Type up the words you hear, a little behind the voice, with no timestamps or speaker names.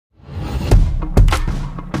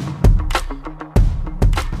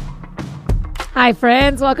Hi,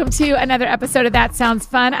 friends. Welcome to another episode of That Sounds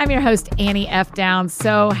Fun. I'm your host, Annie F. Downs.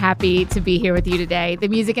 So happy to be here with you today. The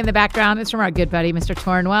music in the background is from our good buddy, Mr.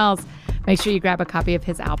 Torrin Wells. Make sure you grab a copy of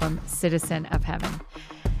his album, Citizen of Heaven.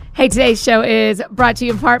 Hey, today's show is brought to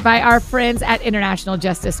you in part by our friends at International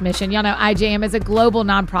Justice Mission. Y'all know IJM is a global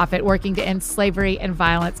nonprofit working to end slavery and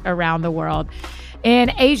violence around the world.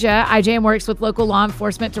 In Asia, IJM works with local law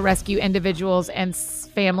enforcement to rescue individuals and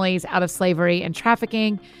families out of slavery and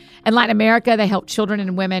trafficking. In Latin America, they help children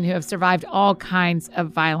and women who have survived all kinds of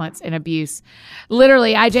violence and abuse.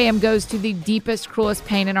 Literally, IJM goes to the deepest, cruelest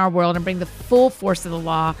pain in our world and bring the full force of the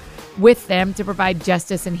law with them to provide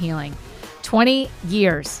justice and healing. 20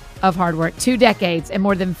 years of hard work, 2 decades, and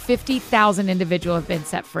more than 50,000 individuals have been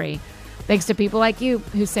set free, thanks to people like you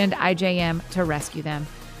who send IJM to rescue them.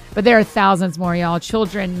 But there are thousands more, y'all,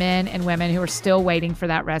 children, men, and women who are still waiting for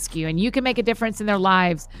that rescue. And you can make a difference in their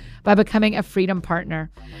lives by becoming a Freedom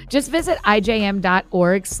Partner. Just visit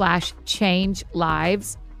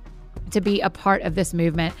ijm.org/change-lives to be a part of this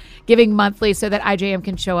movement, giving monthly so that IJM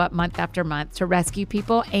can show up month after month to rescue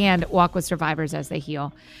people and walk with survivors as they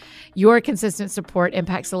heal. Your consistent support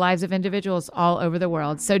impacts the lives of individuals all over the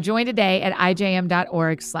world. So join today at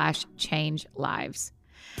ijm.org/change-lives.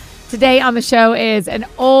 Today on the show is an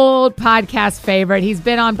old podcast favorite. He's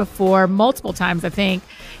been on before multiple times, I think.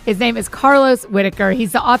 His name is Carlos Whitaker.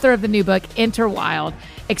 He's the author of the new book, Enter Wild,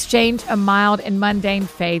 Exchange a Mild and Mundane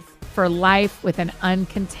Faith for Life with an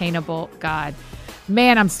Uncontainable God.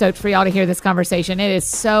 Man, I'm stoked for y'all to hear this conversation. It is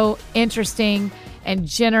so interesting and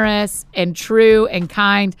generous and true and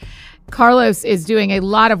kind. Carlos is doing a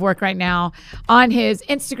lot of work right now on his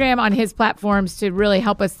Instagram, on his platforms to really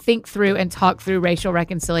help us think through and talk through racial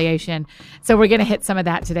reconciliation. So we're going to hit some of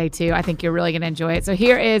that today too. I think you're really going to enjoy it. So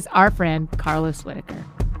here is our friend, Carlos Whitaker.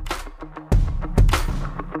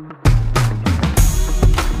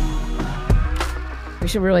 We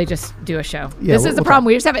should really just do a show. Yeah, this is the problem.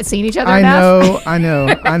 We just haven't seen each other enough. I know.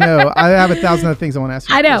 I have 1,000 other things I want to ask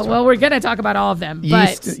you. I know. Well, we're going to talk about all of them.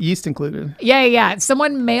 Yeast included. Yeah.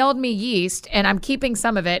 Someone mailed me yeast, and I'm keeping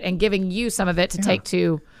some of it and giving you some of it to take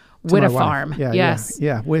to Witta Farm. Yeah, yes.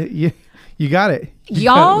 Yeah. You got it.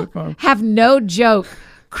 Y'all have no joke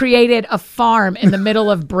created a farm in the middle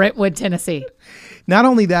of Brentwood, Tennessee. Not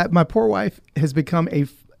only that, my poor wife has become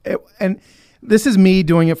and this is me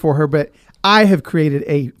doing it for her, but I have created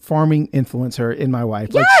a farming influencer in my wife.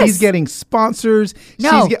 Yes. Like she's getting sponsors.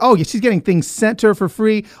 No. She's getting things sent to her for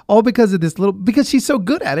free, all because of because she's so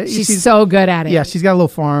good at it. She's so good at it. Yeah, she's got a little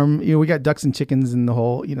farm. We got ducks and chickens and the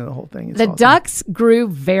whole thing. It's the awesome. Ducks grew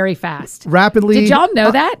very fast. Rapidly. Did y'all know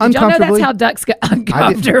that? Did y'all know that's how ducks go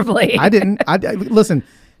uncomfortably? I didn't. Listen,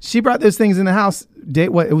 she brought those things in the house. I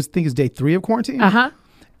think it was day 3 of quarantine. Uh-huh.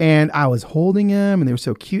 And I was holding them and they were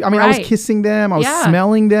so cute. I mean, I was kissing them. I was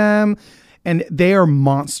smelling them. And they are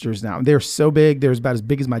monsters now. They're so big. They're about as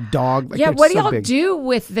big as my dog. What do y'all do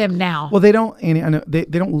with them now? Well, they don't. Annie, I know they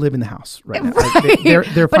don't live in the house right now. Right.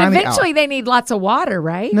 They're but finally eventually out. they need lots of water,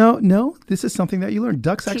 right? No. This is something that you learn.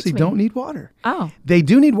 Ducks actually don't need water. Oh, they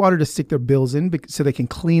do need water to stick their bills in, so they can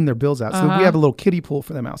clean their bills out. So we have a little kiddie pool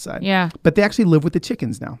for them outside. Yeah. But they actually live with the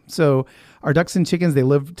chickens now. So our ducks and chickens, they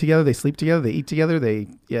live together. They sleep together. They eat together. They're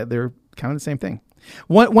kind of the same thing.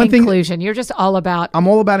 One inclusion. thing. You're just all about. I'm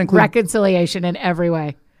all about inclusion. Reconciliation in every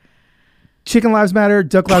way. Chicken lives matter.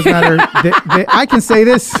 Duck lives matter. I can say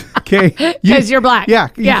this, okay? Because you're black. Yeah,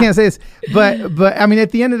 you can't say this. But I mean,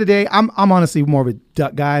 at the end of the day, I'm honestly more of a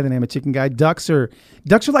duck guy than I am a chicken guy. Ducks are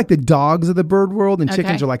like the dogs of the bird world, and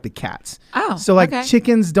chickens are like the cats. Oh, so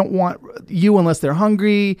chickens don't want you unless they're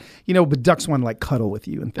hungry, but ducks want to like cuddle with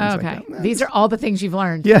you and things like that. These are all the things you've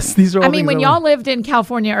learned. Yes, these are all. I mean, when y'all lived in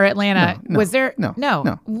California or Atlanta, was there?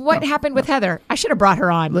 No. What happened with Heather? I should have brought her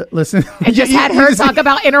on. Listen, and just had her talk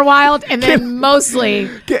about Inner Wild, and then mostly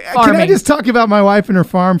farming. Can I just talk about my wife and her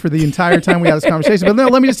farm for the entire time we had this conversation? But no,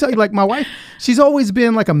 let me just tell you, like my wife, she's always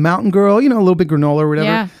been like a mountain girl, a little bit granola or whatever.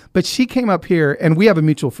 Yeah. But she came up here, and we have a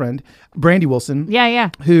mutual friend, Brandy Wilson. Yeah.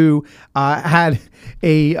 Who had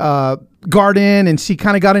a garden, and she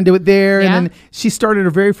kind of got into it there. Yeah. And then she started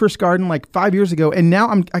her very first garden like 5 years ago. And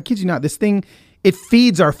now I kid you not, this thing, it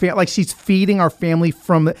feeds our family. Like she's feeding our family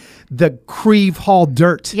from the Creve Hall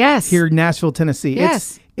dirt. Here in Nashville, Tennessee.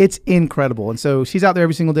 Yes. It's incredible. And so she's out there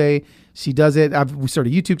every single day. She does it. We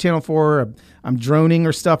started a YouTube channel for her. I'm droning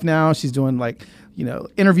her stuff now. She's doing like,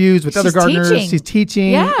 interviews with other gardeners. She's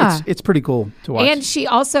teaching. Yeah. It's pretty cool to watch. And she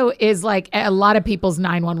also is like a lot of people's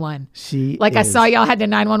 911. I I saw y'all had to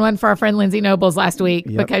 911 for our friend Lindsay Nobles last week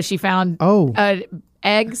because she found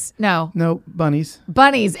eggs. No, bunnies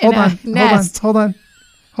in a nest. Hold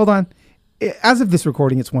on. As of this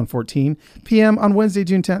recording, it's 1:14 p.m. on Wednesday,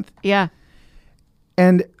 June 10th. Yeah.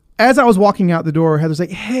 And as I was walking out the door, Heather's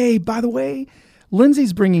like, hey, by the way,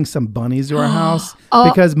 Lindsay's bringing some bunnies to our house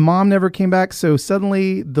because mom never came back. So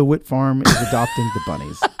suddenly the Witt farm is adopting the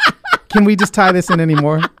bunnies. Can we just tie this in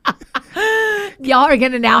anymore? Y'all are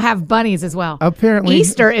going to now have bunnies as well. Apparently.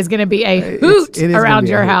 Easter is going to be a hoot around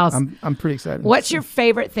your house. I'm pretty excited. What's your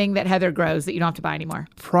favorite thing that Heather grows that you don't have to buy anymore?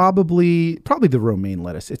 Probably the romaine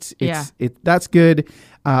lettuce. That's good.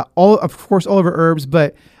 All of her herbs,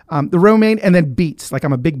 but the romaine and then beets. Like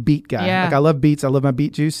I'm a big beet guy. Yeah. Like I love beets. I love my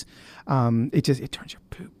beet juice. It turns your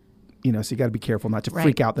poop. So you got to be careful not to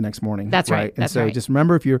freak out the next morning. That's right. And so just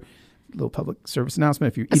remember, if you're little public service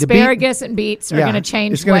announcement. If you eat asparagus and beets are going to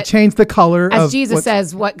change. It's going to change the color. As Jesus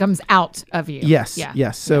says, what comes out of you. Yes. Yeah.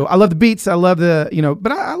 Yes. So I love the beets. I love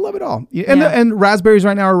but I love it all. And raspberries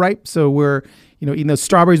right now are ripe. So we're, eating those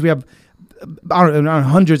strawberries. We have, I don't know,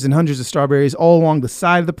 hundreds and hundreds of strawberries all along the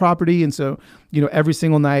side of the property. And so, every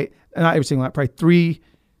single night, not every single night, probably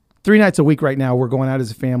three nights a week right now, we're going out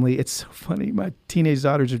as a family. It's so funny. My teenage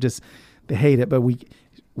daughters they hate it, but we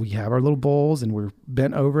have our little bowls and we're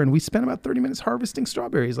bent over and we spend about 30 minutes harvesting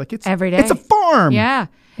strawberries. Like it's every day. It's a farm. Yeah,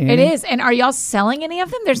 it is. And are y'all selling any of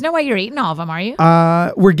them? There's no way you're eating all of them, are you?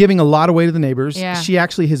 We're giving a lot away to the neighbors. Yeah. She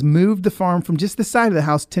actually has moved the farm from just the side of the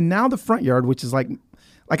house to now the front yard, which is like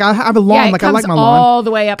I have a lawn. Yeah, like I like my lawn. All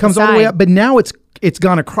the way up. Comes the all side. the way up, but now it's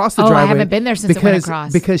gone across the driveway. I haven't been there since it went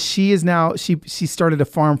across. Because she is now she started a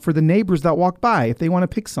farm for the neighbors that walk by if they want to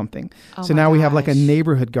pick something. So now we have like a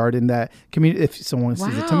neighborhood garden that community. If someone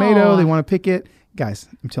sees a tomato, they want to pick it. Guys,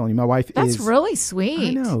 I'm telling you, my wife That's really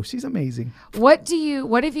sweet. I know, she's amazing. What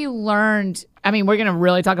have you learned? I mean, we're going to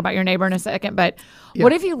really talk about your neighbor in a second, but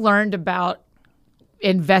what have you learned about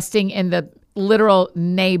investing in the literal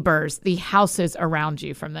neighbors, the houses around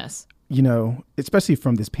you from this? Especially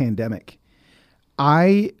from this pandemic,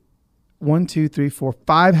 I 1, 2, 3, 4,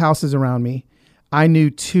 5 houses around me. I knew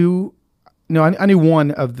two. No, I knew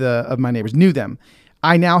one of my neighbors. Knew them.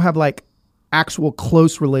 I now have like actual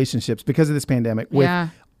close relationships because of this pandemic with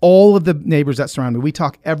all of the neighbors that surround me. We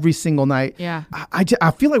talk every single night. Yeah,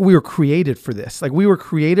 I feel like we were created for this. Like we were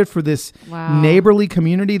created for this neighborly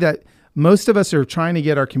community that. Most of us are trying to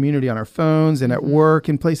get our community on our phones and at work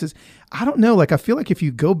and places. I don't know. Like, I feel like if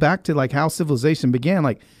you go back to like how civilization began,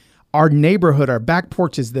 like our neighborhood, our back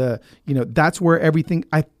porch is that's where everything,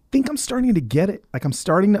 I think I'm starting to get it. Like I'm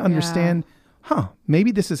starting to understand,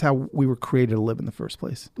 maybe this is how we were created to live in the first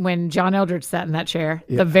place. When John Eldredge sat in that chair,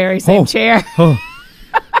 the very same chair.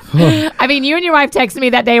 I mean, you and your wife texted me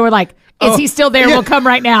that day. We're like, is he still there? We'll come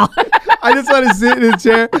right now. I just want to sit in a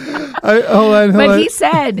chair. Hold on. But he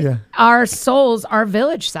said our souls are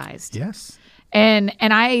village sized. Yes. And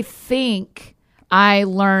I think I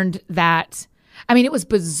learned that. I mean, it was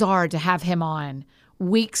bizarre to have him on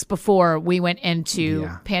weeks before we went into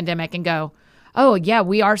pandemic and go, oh, yeah,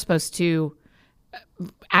 we are supposed to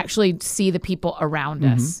actually see the people around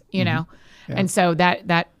us, you know? Yeah. And so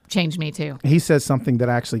that changed me too. He says something that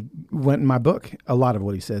actually went in my book. A lot of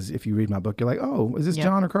what he says, if you read my book, you're like, oh, is this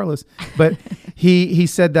John or Carlos? But he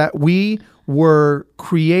said that we weren't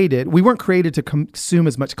created to consume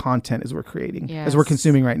as much content as we're creating, as we're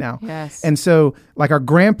consuming right now. Yes. And so like our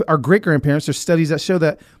great-grandparents, there's studies that show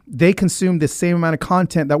that they consumed the same amount of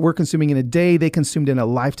content that we're consuming in a day, they consumed in a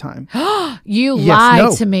lifetime. You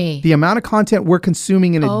lied to me. The amount of content we're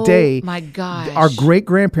consuming in a day, my gosh, our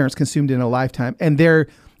great-grandparents consumed in a lifetime. And they're,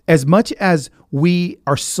 as much as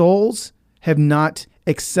our souls have not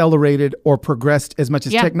accelerated or progressed as much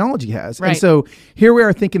as technology has. Right. And so here we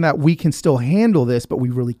are thinking that we can still handle this, but we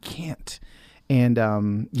really can't. And I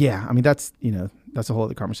mean, that's a whole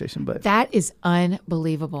other conversation, but that is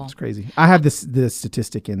unbelievable. It's crazy. I have this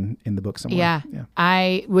statistic in the book somewhere. Yeah.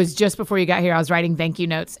 I was just before you got here, I was writing thank you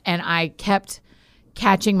notes and I kept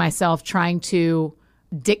catching myself trying to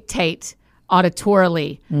dictate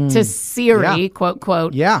auditorily to Siri,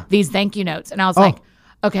 quote, these thank you notes. And I was like,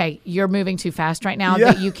 okay, you're moving too fast right now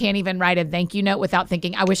that you can't even write a thank you note without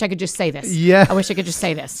thinking, I wish I could just say this. Yeah. I wish I could just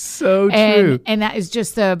say this. So true. And that is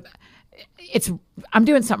just I'm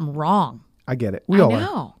doing something wrong. I get it. We all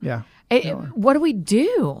know. Yeah. What do we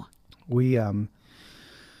do? We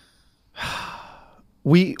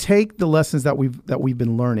take the lessons that we've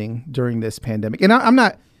been learning during this pandemic. And I'm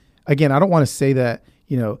not, again, I don't want to say that,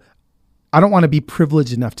 I don't want to be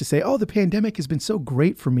privileged enough to say, oh, the pandemic has been so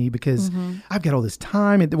great for me because I've got all this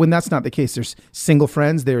time. And when that's not the case, there's single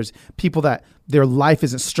friends, there's people that their life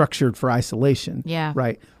isn't structured for isolation. Yeah.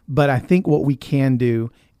 Right. But I think what we can do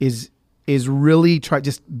is really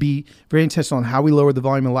just be very intentional on how we lower the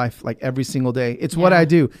volume of life, like every single day. It's what I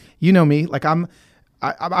do. You know me, like I'm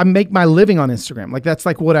I make my living on Instagram. Like that's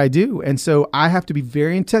like what I do. And so I have to be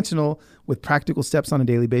very intentional with practical steps on a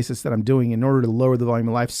daily basis that I'm doing in order to lower the volume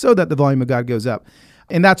of life so that the volume of God goes up.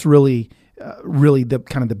 And that's really the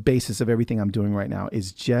kind of the basis of everything I'm doing right now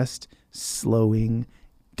is just slowing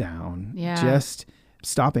down, just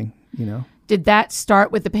stopping, Did that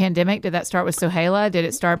start with the pandemic? Did that start with Sohela? Did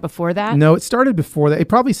it start before that? No, it started before that. It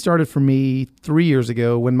probably started for me 3 years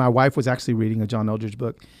ago when my wife was actually reading a John Eldredge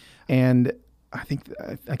book. And I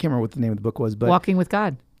can't remember what the name of the book was, but Walking with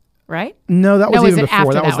God, right? No, that was even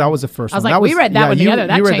before. That was the first one. I was like, we read that one together.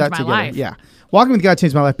 That changed my life. Yeah. Walking with God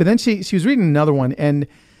changed my life. But then she was reading another one. And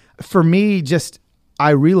for me, I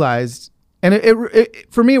realized, and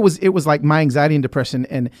for me, it was like my anxiety and depression,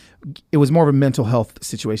 and it was more of a mental health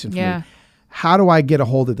situation for me. How do I get a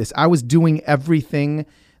hold of this? I was doing everything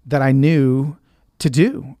that I knew to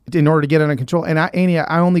do in order to get it under control. And I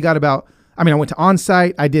only got about, I went to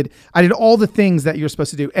on-site. I did all the things that you're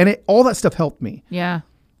supposed to do. And all that stuff helped me. Yeah.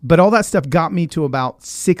 But all that stuff got me to about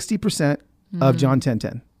 60% of John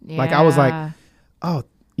 10:10. Yeah. Like I was like, oh,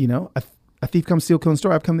 a thief comes, steal, kill, and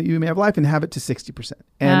destroy. I've come that you may have life and have it to 60%.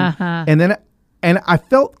 And I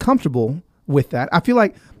felt comfortable with that. I feel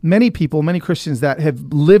like many Christians that have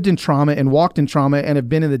lived in trauma and walked in trauma and have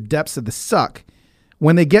been in the depths of the suck,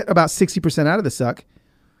 when they get about 60% out of the suck,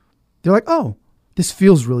 they're like, oh, this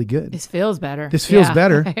feels really good. This feels better. This feels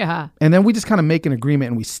better. Yeah. And then we just kind of make an agreement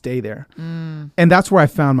and we stay there. And that's where I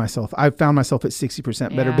found myself. I found myself at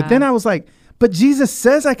 60% better. But then I was like, but Jesus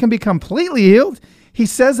says I can be completely healed. He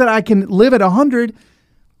says that I can live at 100.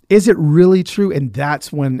 Is it really true? And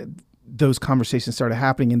that's when those conversations started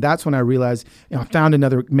happening. And that's when I realized, I found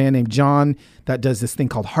another man named John that does this thing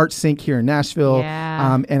called Heart Sync here in Nashville.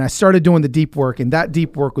 Yeah. And I started doing the deep work. And that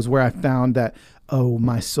deep work was where I found that,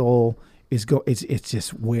 my soul it's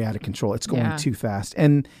just way out of control. It's going too fast.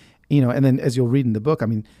 And, and then as you'll read in the book,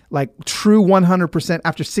 like true 100%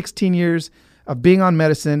 after 16 years of being on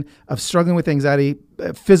medicine, of struggling with anxiety,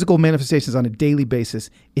 physical manifestations on a daily basis,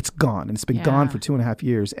 it's gone. And it's been gone for 2.5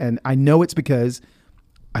 years. And I know it's because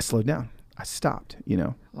I slowed down. I stopped,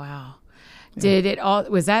 Wow. Yeah.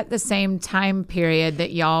 Was that the same time period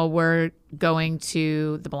that y'all were going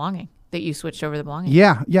to the Belonging, that you switched over to the Belonging?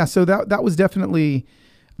 Yeah. Yeah. So that was definitely,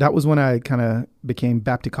 that was when I kind of became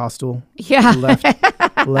Baptist-costal. Yeah.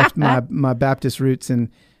 Left my Baptist roots. And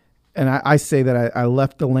I say that I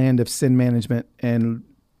left the land of sin management and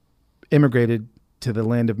immigrated to the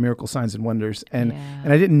land of miracle signs and wonders. And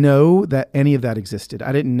I didn't know that any of that existed.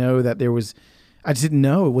 I didn't know that I just didn't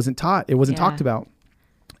know. It wasn't taught. It wasn't talked about.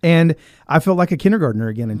 And I felt like a kindergartner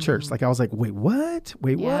again in church. Like I was like, wait, what?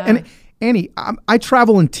 And Annie, I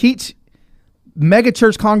travel and teach mega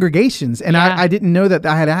church congregations. And I didn't know that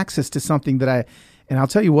I had access to something that and I'll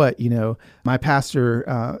tell you what, my pastor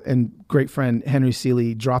and great friend, Henry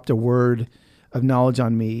Seeley, dropped a word of knowledge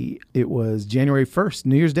on me. It was January 1st,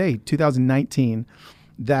 New Year's Day, 2019,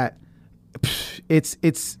 that it's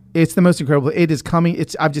the most incredible. It is coming.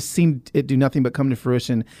 I've just seen it do nothing but come to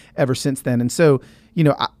fruition ever since then. And so,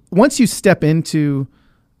 once you step into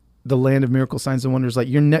the land of miracle signs and wonders, like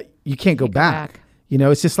you can't go back.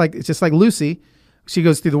 It's just like Lucy. She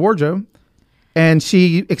goes through the wardrobe and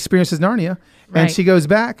she experiences Narnia, and she goes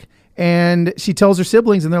back and she tells her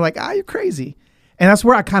siblings, and they're like, you're crazy. And that's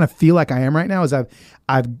where I kind of feel like I am right now, is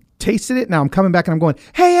I've tasted it. Now I'm coming back and I'm going,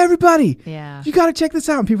 hey, everybody, you got to check this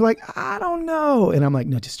out. And people are like, I don't know. And I'm like,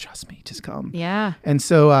 no, just trust me, just come. Yeah. And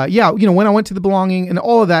so, when I went to the Belonging and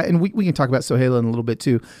all of that, and we can talk about Sohela in a little bit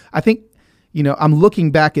too. I think, I'm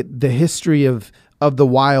looking back at the history of the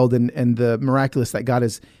wild and the miraculous that God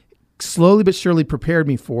has slowly but surely prepared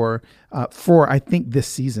me for I think this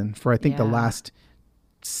season, the last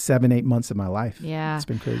 7-8 months of my life. Yeah. It's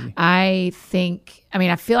been crazy. I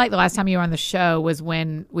feel like the last time you were on the show was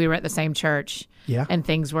when we were at the same church. Yeah. And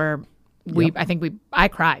things were, I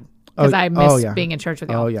cried because I miss being in church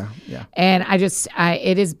with you. Oh yeah. Yeah. And it's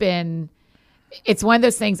one of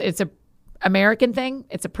those things, it's a American thing.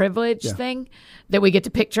 It's a privilege thing that we get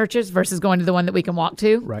to pick churches versus going to the one that we can walk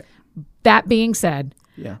to. Right. That being said,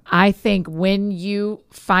 yeah, I think when you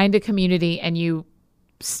find a community and you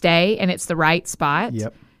stay and it's the right spot,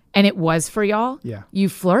 and it was for y'all, you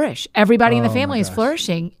flourish. Everybody in the family is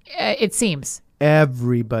flourishing. It seems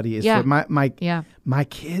everybody is. My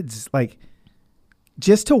kids, like,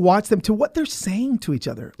 just to watch them, to what they're saying to each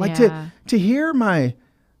other, like to hear my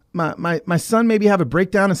son maybe have a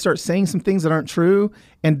breakdown and start saying some things that aren't true,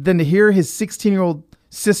 and then to hear his 16-year-old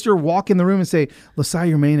sister walk in the room and say, "Losai,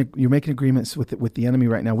 you're making agreements with the enemy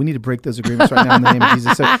right now. We need to break those agreements right now in the name of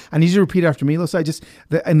Jesus. So I need you to repeat after me, Losai.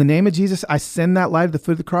 In the name of Jesus, I send that lie to the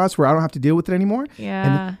foot of the cross where I don't have to deal with it anymore.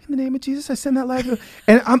 Yeah. In the name of Jesus, I send that lie.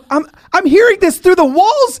 And I'm hearing this through the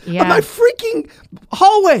walls of my freaking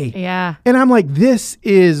hallway. Yeah. And I'm like, this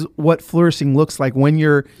is what flourishing looks like when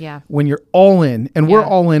you're all in. And we're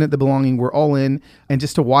all in at The Belonging. We're all in. And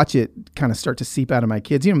just to watch it kind of start to seep out of my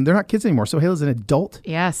kids. You know, they're not kids anymore. So Haley's an adult.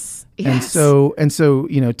 Yes. And so,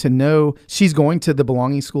 you know, to know she's going to the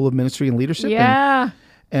Belonging School of Ministry and Leadership. Yeah.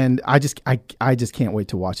 And I just can't wait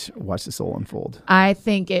to watch this all unfold. I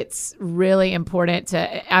think it's really important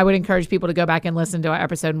I would encourage people to go back and listen to our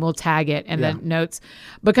episode, and we'll tag it in the notes,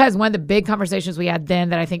 because one of the big conversations we had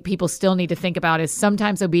then that I think people still need to think about is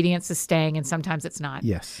sometimes obedience is staying and sometimes it's not.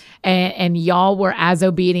 Yes. And y'all were as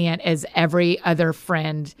obedient as every other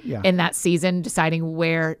friend in that season, deciding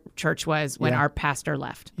where church was when our pastor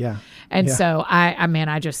left. Yeah. And so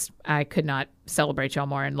I could not celebrate y'all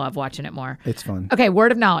more and love watching it more. It's fun. Okay,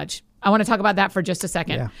 word of knowledge. I want to talk about that for just a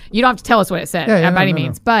second. Yeah. You don't have to tell us what it said by any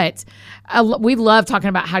means, but we love talking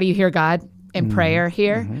about how do you hear God in prayer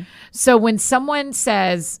here. Mm-hmm. So when someone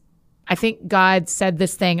says, I think God said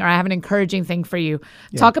this thing, or I have an encouraging thing for you,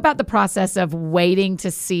 talk about the process of waiting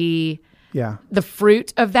to see the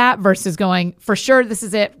fruit of that versus going, for sure, this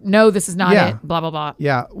is it. No, this is not it. Blah, blah, blah.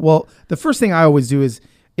 Yeah. Well, the first thing I always do is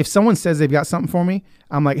if someone says they've got something for me,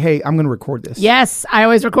 I'm like, hey, I'm going to record this. Yes. I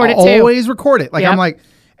always record it too. Always record it. Like, I'm like,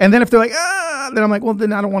 and then if they're like, then I'm like, well,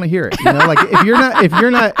 then I don't want to hear it. You know, like if you're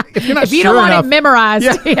not if you sure don't want enough, it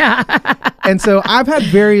memorized. And so I've had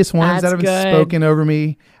various ones That's that have good. spoken over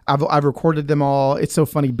me. I've recorded them all. It's so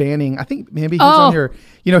funny. Banning, I think maybe he's on here.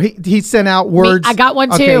 You know, he sent out words. I got one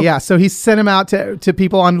too. Okay, yeah. So he sent them out to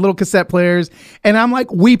people on little cassette players, and I'm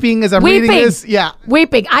like weeping as I'm reading this. Yeah,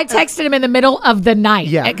 weeping. I texted him in the middle of the night.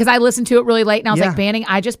 Yeah, because I listened to it really late, and I was like, Banning,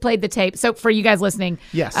 I just played the tape. So for you guys listening,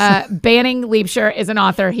 yes, Banning Liebscher is an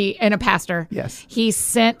author. And a pastor. Yes, he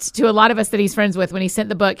sent to a lot of us that he's friends with. When he sent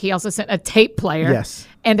the book, he also sent a tape player. Yes.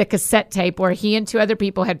 And a cassette tape where he and two other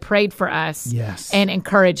people had prayed for us and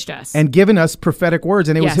encouraged us. And given us prophetic words.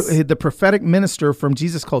 And it was the prophetic minister from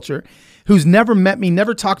Jesus Culture who's never met me,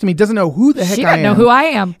 never talked to me, doesn't know who the heck I am. She doesn't know who I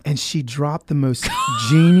am. And she dropped the most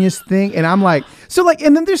genius thing. And I'm like,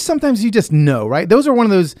 and then there's sometimes you just know, right? Those are one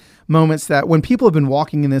of those moments that when people have been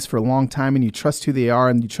walking in this for a long time and you trust who they are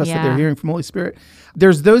and you trust that they're hearing from Holy Spirit,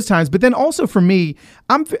 there's those times. But then also for me,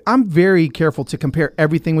 I'm very careful to compare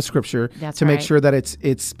everything with Scripture to make sure that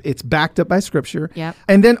it's backed up by Scripture. Yep.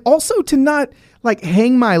 And then also to not like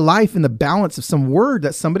hang my life in the balance of some word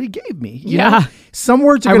that somebody gave me. You know? Some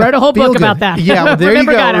words are I wrote a whole book about that. Yeah, well, there you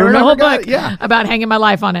go. I wrote a whole book about hanging my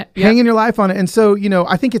life on it. Yep. Hanging your life on it. And so, you know,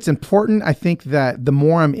 I think it's important. I think that the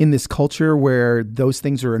more I'm in this culture where those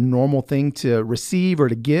things are a normal thing to receive or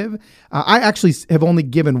to give, I actually have only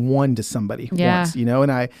given one to somebody once, you know,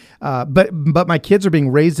 and but my kids are being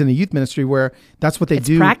raised in a youth ministry where that's what they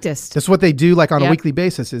do. Practiced. That's what they do like on a weekly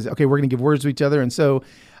basis is, okay, we're going to give words to each other. And so,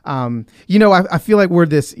 you know, I feel like we're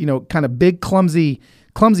this, you know, kind of big, clumsy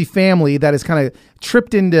family that is kind of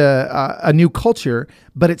tripped into a new culture,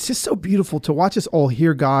 but it's just so beautiful to watch us all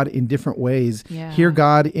hear God in different ways, hear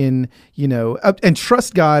God in, you know, and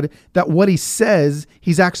trust God that what he says,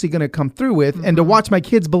 he's actually going to come through with, and to watch my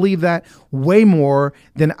kids believe that way more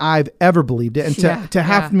than I've ever believed it. And to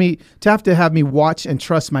have me watch and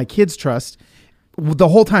trust my kids' trust the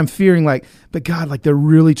whole time fearing like, but God, like they're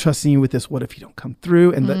really trusting you with this. What if you don't come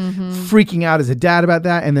through? And freaking out as a dad about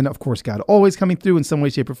that. And then of course, God always coming through in some way,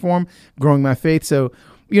 shape or form, growing my faith. So,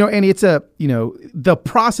 you know, Annie, it's the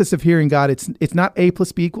process of hearing God. It's not A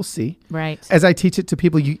plus B equals C. Right. As I teach it to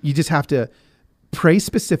people, you just have to pray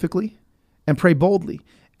specifically and pray boldly.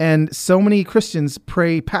 And so many Christians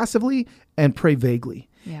pray passively and pray vaguely.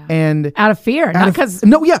 Yeah. And out of fear, not because.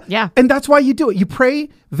 No, yeah. Yeah. And that's why you do it. You pray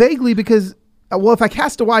vaguely because, well, if I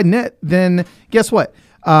cast a wide net, then guess what?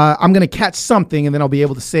 I'm going to catch something, and then I'll be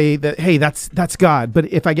able to say that, hey, that's God. But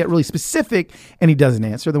if I get really specific and he doesn't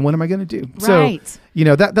answer, then what am I going to do? Right. So, you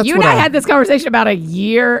know, that's you what and I had this conversation about a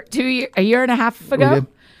year and a half ago.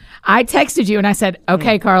 I texted you and I said,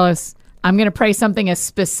 okay, Carlos, I'm going to pray something as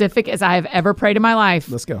specific as I have ever prayed in my life.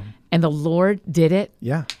 Let's go. And the Lord did it.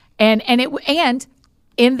 Yeah. And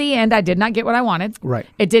in the end, I did not get what I wanted. Right.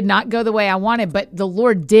 It did not go the way I wanted, but the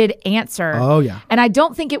Lord did answer. Oh, yeah. And I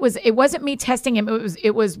don't think it wasn't me testing him.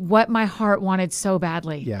 It was what my heart wanted so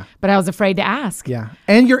badly. Yeah. But I was afraid to ask. Yeah.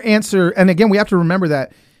 And your answer, and again, we have to remember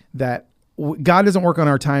that God doesn't work on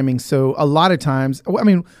our timing. So a lot of times, I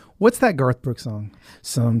mean, what's that Garth Brooks song?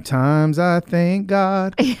 Sometimes I thank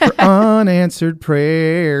God for unanswered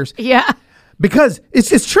prayers. Yeah. Because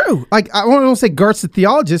it's true. Like, I won't say Garth's a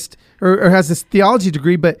theologist or has this theology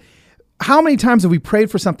degree, but how many times have we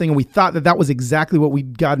prayed for something and we thought that was exactly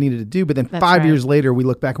what God needed to do, but then 5 years later we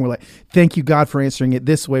look back and we're like, "Thank you, God, for answering it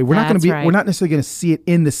this way." We're not necessarily going to see it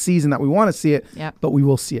in the season that we want to see it, but we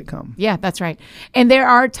will see it come. Yeah, that's right. And there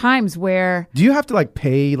are times where do you have to like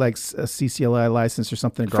pay like a CCLI license or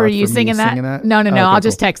something for you singing that? No. Okay, I'll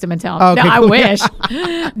just text him and tell him. I wish.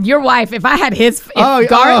 Your wife, if I had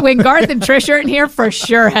when Garth and Trish are in here, for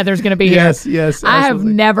sure Heather's going to be here. Yes, absolutely. I have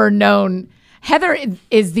never known. Heather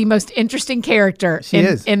is the most interesting character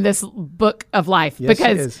in this book of life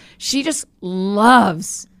because she just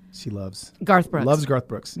loves. She loves Garth Brooks. Loves Garth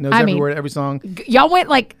Brooks. Knows every word, every song. Y'all went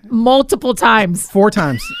like multiple times. 4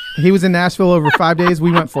 times. He was in Nashville over 5 days.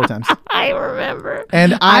 We went 4 times. I remember.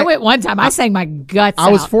 And I went one time. I sang my guts out.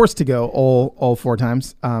 I was forced to go all 4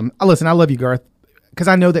 times. Listen, I love you, Garth, because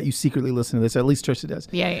I know that you secretly listen to this. Or at least Trisha does.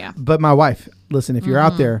 Yeah. But my wife, listen, if you're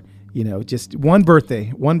out there, just one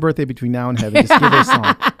birthday between now and heaven, just give her a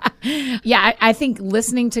song. Yeah, I think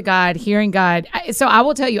listening to God, hearing God. So I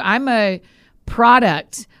will tell you, I'm a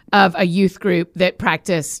product of a youth group that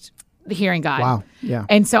practiced hearing God. Wow. Yeah.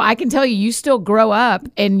 And so I can tell you still grow up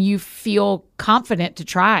and you feel confident to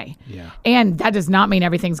try. Yeah. And that does not mean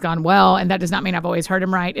everything's gone well. And that does not mean I've always heard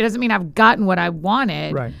him right. It doesn't mean I've gotten what I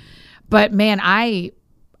wanted. Right. But man, I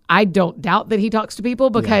don't doubt that he talks to people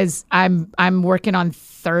because I'm working on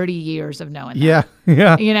 30 years of knowing that.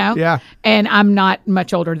 Yeah. Yeah. And I'm not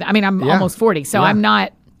much older. I'm almost 40. So I'm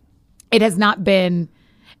not, it has been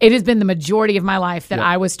the majority of my life that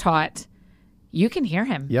I was taught you can hear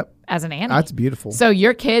him as an Annie. That's beautiful. So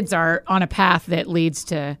your kids are on a path that leads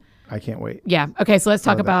to. I can't wait. Yeah. Okay. So let's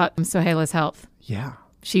talk about Soheila's health. Yeah.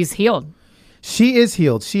 She's healed. She is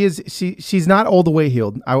healed. She's not all the way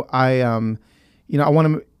healed. I want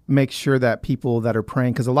to make sure that people that are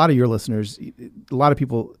praying, because a lot of your listeners, a lot of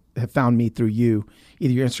people have found me through you,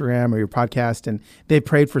 either your Instagram or your podcast, and they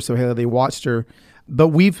prayed for Soheila. They watched her, but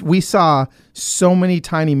we saw so many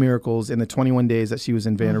tiny miracles in the 21 days that she was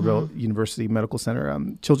in Vanderbilt University Medical Center,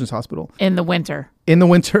 Children's Hospital in the winter.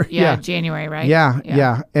 Yeah, January, right?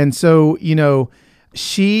 Yeah. And so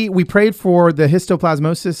we prayed for the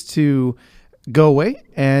histoplasmosis to go away,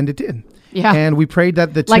 and it did. Yeah. And we prayed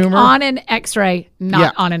that the tumor... Like on an x-ray,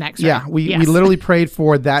 not on an x-ray. Yeah, we literally prayed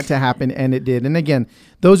for that to happen, and it did. And again,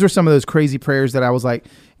 those were some of those crazy prayers that I was like,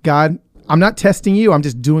 God, I'm not testing you. I'm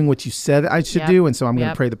just doing what you said I should do, and so I'm going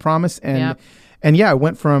to pray the promise. And I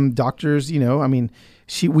went from doctors,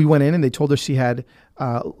 we went in and they told her she had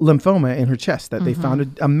lymphoma in her chest, that they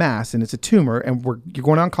found a mass, and it's a tumor, and you're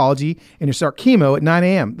going to oncology, and you start chemo at 9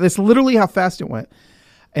 a.m. That's literally how fast it went.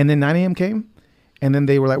 And then 9 a.m. came. And then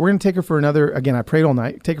they were like, we're going to take her for another, again, I prayed all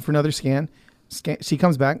night, take her for another scan. She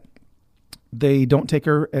comes back. They don't take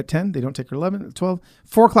her at 10. They don't take her 11, 12.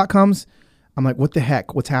 4 o'clock comes. I'm like, what the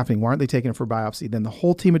heck? What's happening? Why aren't they taking her for biopsy? Then the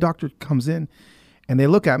whole team of doctors comes in and they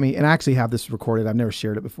look at me, and I actually have this recorded. I've never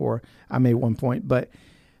shared it before. I may at one point, but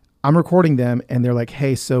I'm recording them, and they're like,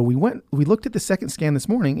 hey, so we looked at the second scan this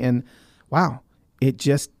morning, and wow, it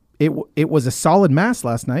was a solid mass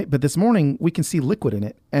last night, but this morning we can see liquid in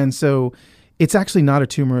it. And so it's actually not a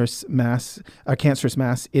tumorous mass, a cancerous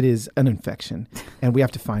mass. It is an infection, and we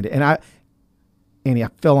have to find it. And Annie, I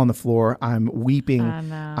fell on the floor. I'm weeping.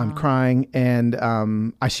 I'm crying. And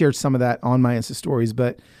I shared some of that on my Insta stories.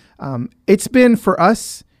 But it's been, for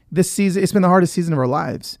us this season, it's been the hardest season of our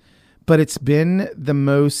lives. But it's been the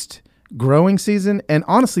most growing season, and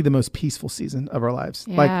honestly, the most peaceful season of our lives.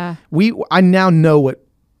 Yeah. I now know what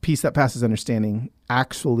peace that passes understanding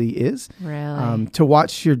actually is. Really? To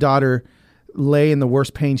watch your daughter lay in the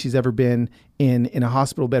worst pain she's ever been in a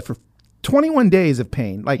hospital bed for 21 days of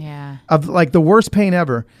pain, of the worst pain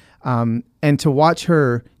ever. And to watch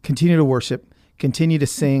her continue to worship, continue to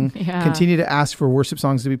sing, continue to ask for worship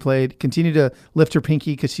songs to be played, continue to lift her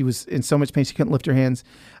pinky because she was in so much pain she couldn't lift her hands.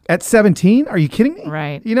 At 17, are you kidding me?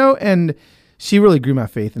 Right. And she really grew my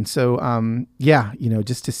faith. And so,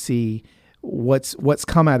 just to see what's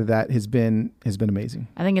come out of that has been amazing.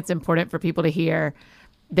 I think it's important for people to hear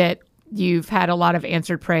that you've had a lot of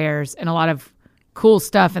answered prayers and a lot of cool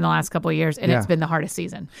stuff in the last couple of years, and it's been the hardest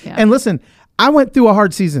season. Yeah. And listen, I went through a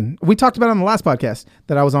hard season. We talked about it on the last podcast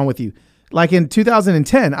that I was on with you. Like in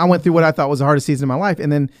 2010, I went through what I thought was the hardest season of my life,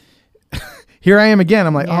 and then here I am again.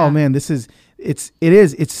 I'm like, oh man, it's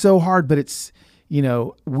so hard, but it's,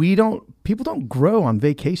 people don't grow on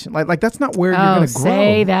vacation. Like that's not where you're going to grow.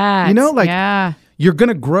 Say that. You're going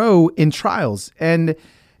to grow in trials. And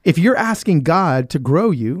if you're asking God to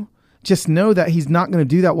grow you, just know that he's not going to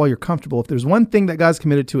do that while you're comfortable. If there's one thing that God's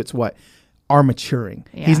committed to, it's what? are maturing.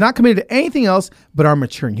 Yeah. He's not committed to anything else but our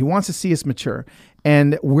maturing. He wants to see us mature.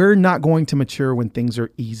 And we're not going to mature when things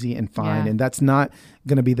are easy and fine. Yeah. And that's not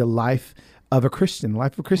going to be the life of a Christian. The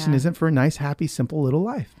life of a Christian Yeah. isn't for a nice, happy, simple little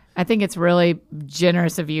life. I think it's really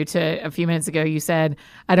generous of you a few minutes ago, you said,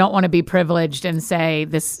 I don't want to be privileged and say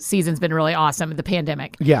this season's been really awesome, the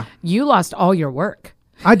pandemic. Yeah. You lost all your work.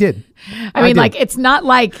 I did. I mean, did. like, it's not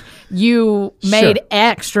like you made Sure.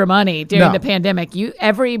 extra money during No. the pandemic.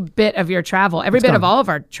 Every bit of your travel, every bit gone. of all of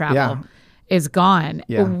our travel Yeah. is gone.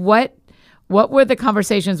 Yeah. What were the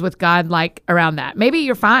conversations with God like around that? Maybe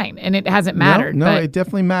you're fine and it hasn't mattered. No, but it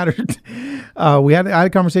definitely mattered. I had a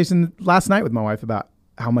conversation last night with my wife about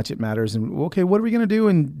how much it matters. And okay, what are we going to do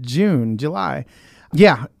in June, July?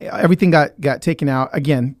 Yeah, everything got taken out.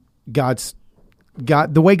 Again,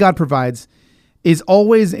 the way God provides is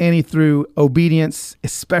always, Annie, through obedience,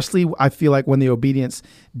 especially I feel like when the obedience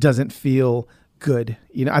doesn't feel good.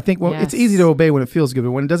 I think it's easy to obey when it feels good,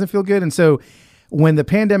 but when it doesn't feel good. And so when the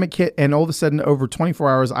pandemic hit and all of a sudden over 24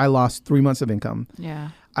 hours, I lost 3 months of income. yeah.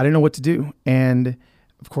 I didn't know what to do. And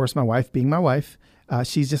of course, my wife, being my wife,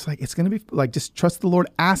 she's just like, it's going to be like, just trust the Lord,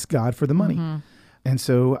 ask God for the money. Mm-hmm. And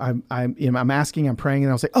so I'm asking, I'm praying, and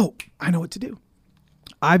I was like, oh, I know what to do.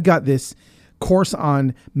 I've got this course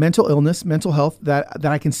on mental illness, mental health that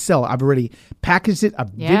I can sell. I've already packaged it.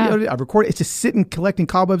 I've videoed it. I've recorded it. It's just sitting collecting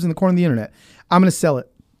cobwebs in the corner of the internet. I'm going to sell it.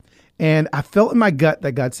 And I felt in my gut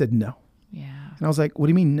that God said no. Yeah. And I was like, what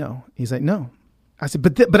do you mean no? He's like, no. I said,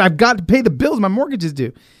 but I've got to pay the bills. My mortgage is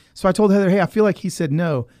due. So I told Heather, hey, I feel like he said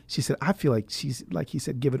no. She said, I feel like he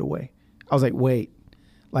said, give it away. I was like, wait,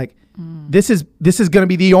 like this is going to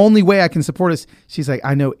be the only way I can support us. She's like,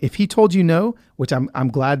 I know if he told you no, which I'm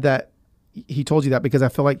glad that he told you that, because I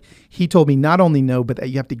feel like he told me not only no, but that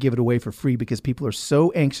you have to give it away for free because people are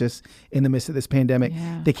so anxious in the midst of this pandemic.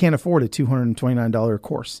 Yeah. They can't afford a $229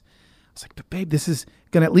 course. I was like, but babe, this is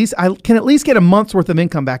going to I can at least get a month's worth of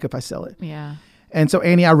income back if I sell it. Yeah. And so,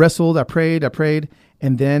 Annie, I wrestled, I prayed.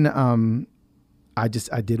 And then I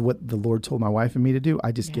did what the Lord told my wife and me to do.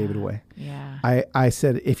 I just gave it away. Yeah. I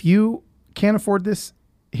said, if you can't afford this,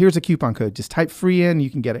 here's a coupon code. Just type free in, you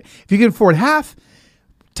can get it. If you can afford half,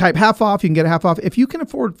 type half off, you can get a half off. If you can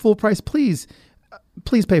afford full price, please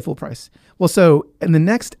pay full price. Well, so in the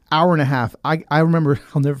next hour and a half, I remember,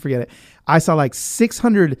 I'll never forget it. I saw like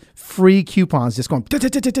 600 free coupons just going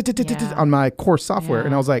on my course software. Yeah.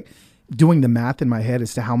 And I was like, doing the math in my head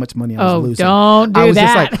as to how much money I was losing. Don't do I was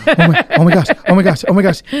that. just like, oh my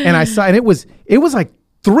gosh. And I saw, and it was like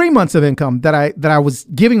 3 months of income that I was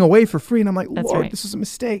giving away for free. And I'm like, That's Lord, right. this was a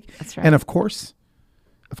mistake. That's right. And of course,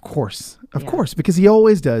 because he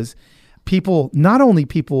always does. Not only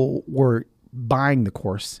people were buying the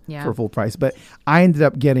course for full price, but I ended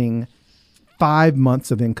up getting 5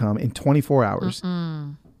 months of income in 24 hours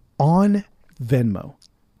on Venmo.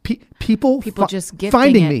 People just gifting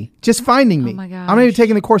finding it. me, just finding me. Oh my I'm not even gosh.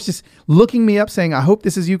 taking the course, just looking me up, saying, "I hope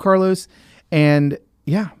this is you, Carlos." And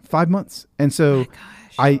 5 months. And so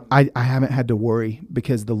I haven't had to worry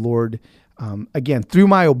because the Lord, again, through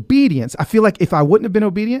my obedience, I feel like if I wouldn't have been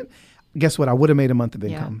obedient, guess what? I would have made a month of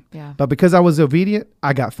income. Yeah. But because I was obedient,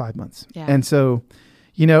 I got 5 months. Yeah. And so,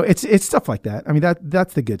 it's stuff like that. I mean,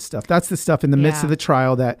 that's the good stuff. That's the stuff in the midst Yeah. of the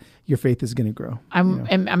trial that your faith is going to grow. I'm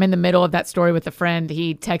in the middle of that story with a friend.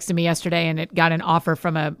 He texted me yesterday and it got an offer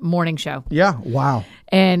from a morning show Yeah. Wow.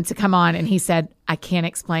 and to come on. And he said, I can't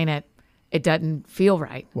explain it. It doesn't feel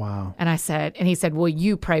right. Wow. And he said, will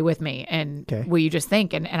you pray with me? And Okay. will you just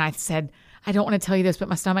think? And I said, I don't want to tell you this, but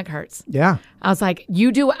my stomach hurts. Yeah. I was like,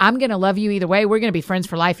 you do, I'm going to love you either way. We're going to be friends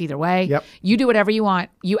for life either way. Yep. You do whatever you want.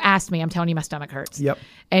 You asked me, I'm telling you my stomach hurts. Yep.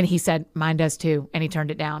 And he said, mine does too. And he turned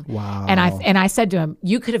it down. Wow. And I said to him,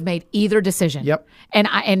 you could have made either decision. Yep.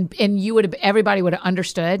 And you would have, everybody would have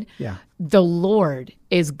understood. Yeah. The Lord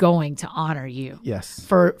is going to honor you. Yes.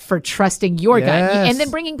 For trusting your gut. Yes. And then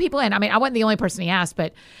bringing people in. I mean, I wasn't the only person he asked,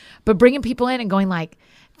 but bringing people in and going like,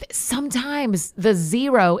 sometimes the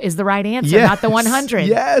 0 is the right answer, Yes. not the 100.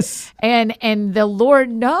 Yes. And the Lord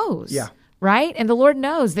knows. Yeah. Right? And the Lord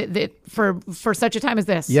knows that for such a time as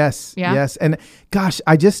this. Yes. Yeah. Yes. And gosh,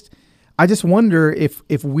 I just wonder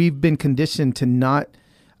if we've been conditioned to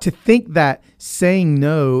think that saying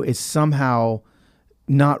no is somehow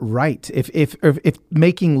not right. If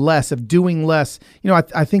making less, of doing less,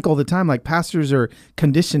 I think all the time, like pastors are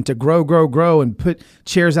conditioned to grow and put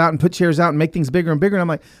chairs out and make things bigger and bigger. And I'm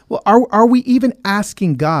like, well, are we even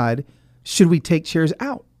asking God, should we take chairs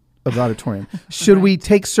out of the auditorium? Should we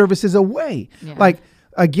take services away? Yeah. Like,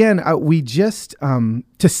 again, we just, to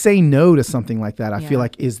say no to something like that, I Yeah. feel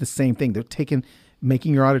like is the same thing. They're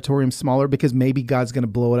making your auditorium smaller because maybe God's going to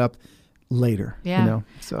blow it up later. Yeah. You know?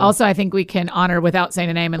 So Also, I think we can honor, without saying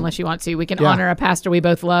a name unless you want to, we can Yeah. honor a pastor we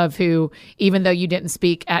both love who, even though you didn't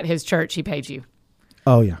speak at his church, he paid you.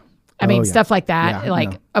 oh yeah. I mean, Oh, yeah. stuff like that. Yeah, like,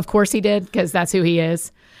 no. of course he did, because that's who he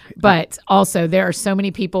is. But also, there are so many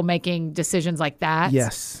people making decisions like that.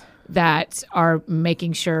 Yes. That are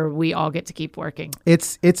making sure we all get to keep working.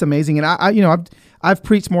 It's amazing, and I you know I've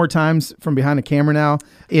preached more times from behind a camera now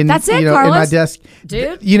in That's it, you know in my Carlos. desk,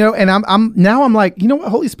 Dude. You know, and I'm like, you know what,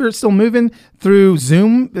 Holy Spirit's still moving through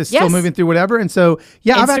Zoom, it's still Yes. moving through whatever, and so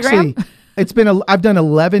yeah, Instagram? I've done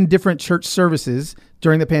 11 different church services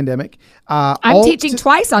during the pandemic. I'm teaching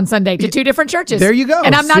twice on Sunday to 2 different churches. There you go,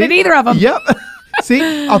 And I'm not See? at either of them. Yep.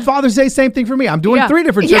 See, on Father's Day, same thing for me. I'm doing Yeah. 3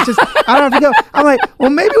 different Yeah. churches. I don't have to go. I'm like, well,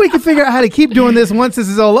 maybe we can figure out how to keep doing this once this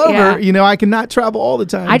is all over. Yeah. You know, I cannot travel all the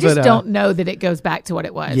time. I just but, don't know that it goes back to what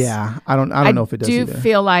it was. Yeah, I don't know if it does do either.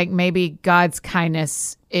 feel like maybe God's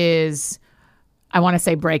kindness is, I want to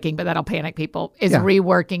say breaking, but that'll panic people, is Yeah.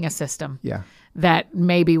 reworking a system Yeah, that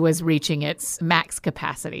maybe was reaching its max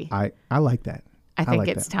capacity. I like that. I think like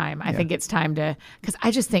it's that. time. I Yeah. think it's time to, because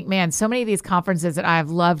I just think, man, so many of these conferences that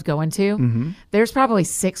I've loved going to, Mm-hmm. there's probably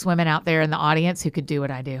 6 women out there in the audience who could do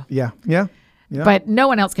what I do. Yeah. But no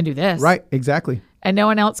one else can do this. Right, exactly. And no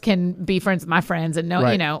one else can be friends with my friends. And no,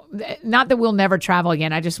 Right. you know, not that we'll never travel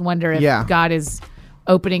again. I just wonder if Yeah. God is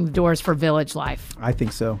opening the doors for village life. I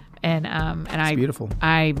think so. And I beautiful.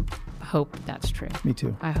 I hope that's true. Me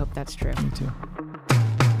too. I hope that's true. Me too.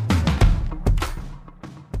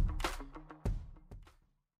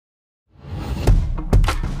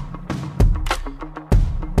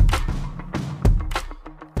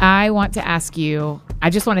 I want to ask you, I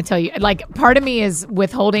just want to tell you, like, part of me is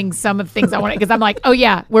withholding some of the things I want to, because I'm like, oh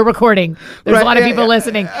yeah, we're recording. There's Right, a lot of yeah, people yeah,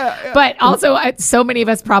 listening. But also, so many of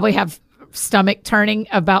us probably have stomach turning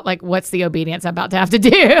about like, what's the obedience I'm about to have to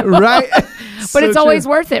do? Right. But it's always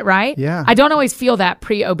worth it, right? Yeah. I don't always feel that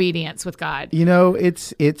pre-obedience with God. You know,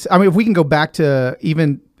 it's. I mean, if we can go back to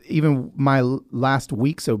even my last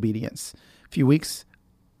week's obedience, a few weeks,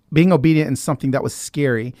 being obedient in something that was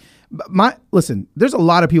scary. Listen, there's a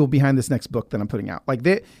lot of people behind this next book that I'm putting out. Like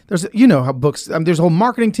there's, you know, how books. There's whole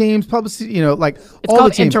marketing teams, publicity. You know, like It's all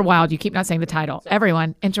called the teams. Interwild. You keep not saying the title.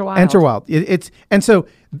 Everyone, Interwild. Interwild. It's and so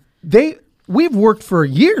we've worked for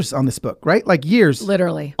years on this book, right? Like years,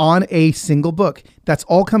 Literally. on a single book. That's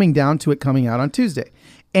all coming down to it coming out on Tuesday,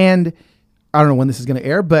 and I don't know when this is going to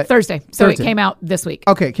air, but Thursday. So Thursday. it came out this week.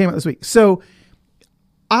 Okay, it came out this week. So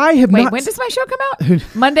I have Wait, not. when does my show come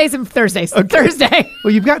out? Mondays and Thursdays. Thursday.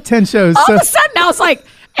 Well, you've got 10 shows. All so of a sudden, I was like,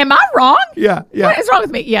 am I wrong? yeah. What is wrong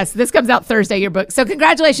with me? Yes, this comes out Thursday, your book. So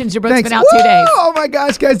congratulations, your book's Thanks. been out 2 Woo! days. Oh my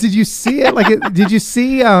gosh, guys, did you see it? Did you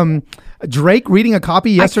see Drake reading a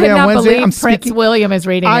copy yesterday I could on not Wednesday? believe Prince William is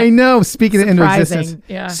reading I it. know, speaking it into Surprising, existence.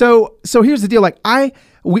 yeah. So here's the deal. Like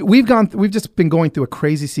we've just been going through a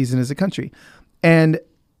crazy season as a country, and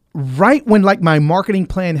right when like my marketing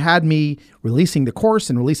plan had me releasing the course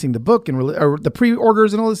and releasing the book and or the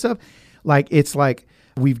pre-orders and all this stuff, like it's like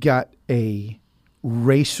we've got a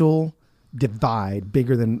racial divide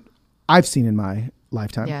bigger than I've seen in my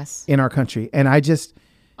lifetime. Yes. In our country, and I just.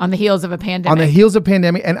 On the heels of a pandemic. On the heels of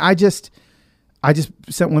pandemic, and I just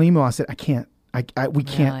sent one email. I said, we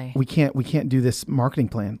can't do this marketing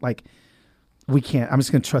plan. Like, we can't. I'm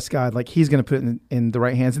just going to trust God. Like, He's going to put it in the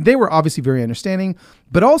right hands. And they were obviously very understanding,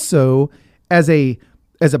 but also as a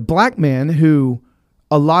black man who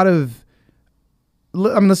a lot of, I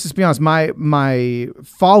mean, let's just be honest. My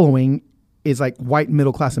following is like white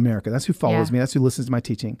middle class America. That's who follows me. That's who listens to my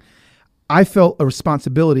teaching. I felt a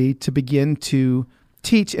responsibility to begin to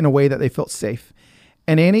teach in a way that they felt safe.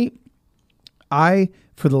 And Annie,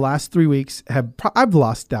 for the last 3 weeks I've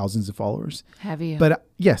lost thousands of followers. Have you? But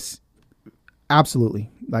yes, absolutely.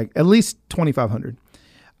 Like at least 2,500.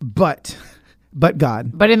 But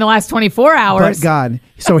God. But in the last 24 hours. But God.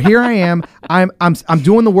 So here I am. I'm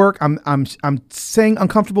doing the work. I'm saying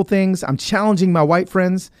uncomfortable things. I'm challenging my white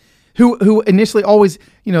friends who initially always,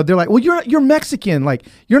 you know, they're like, well, you're Mexican. Like,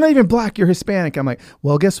 you're not even black, you're Hispanic. I'm like,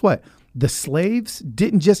 well, guess what? The slaves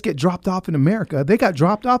didn't just get dropped off in America. They got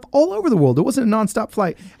dropped off all over the world. It wasn't a nonstop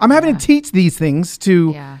flight. I'm having to teach these things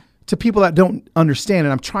to people that don't understand.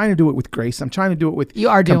 And I'm trying to do it with grace. I'm trying to do it with You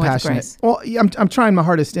are doing it with compassionate. grace. Well, I'm trying my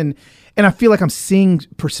hardest. And I feel like I'm seeing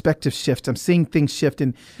perspective shift. I'm seeing things shift.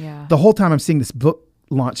 And the whole time I'm seeing this book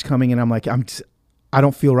launch coming, and I'm like, I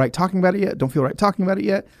don't feel right talking about it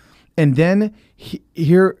yet. And then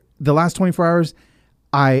here, the last 24 hours,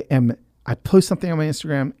 I post something on my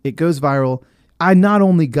Instagram. It goes viral. I not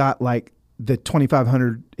only got like the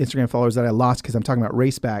 2,500 Instagram followers that I lost because I'm talking about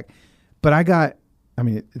race back, but I got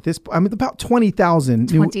about 20,000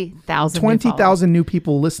 20,000 new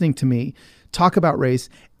people listening to me talk about race,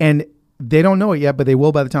 and they don't know it yet, but they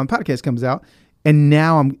will by the time the podcast comes out. And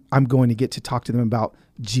now I'm going to get to talk to them about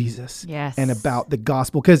Jesus and about the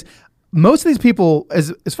gospel, because most of these people,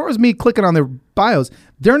 as far as me clicking on their bios,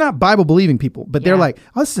 they're not Bible believing people, but they're like,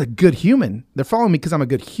 oh, this is a good human. They're following me because I'm a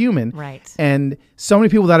good human. Right. And so many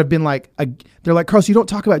people that have been like, they're like, Carlos, you don't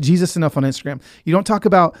talk about Jesus enough on Instagram. You don't talk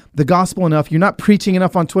about the gospel enough. You're not preaching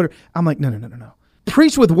enough on Twitter. I'm like, no.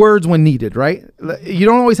 Preach with words when needed, right? You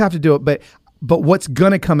don't always have to do it, but what's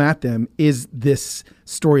going to come at them is this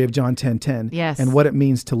story of John 10:10 and what it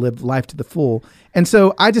means to live life to the full. And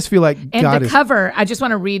so I just feel like God is... cover, I just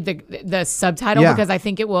want to read the subtitle because I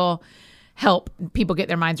think it will help people get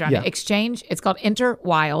their minds around it. Exchange, it's called Enter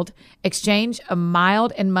Wild. Exchange a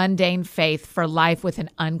mild and mundane faith for life with an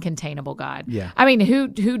uncontainable God. Yeah. I mean,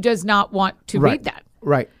 who does not want to read that?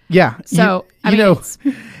 Right. Yeah. So,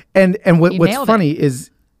 and what's funny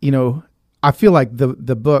is, I feel like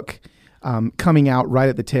the book... coming out right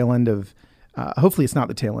at the tail end of, hopefully it's not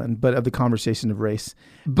the tail end, but of the conversation of race.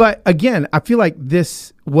 But again, I feel like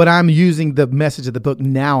what I'm using the message of the book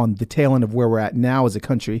now on the tail end of where we're at now as a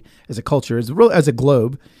country, as a culture, as a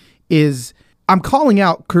globe, is I'm calling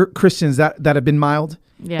out Christians that have been mild.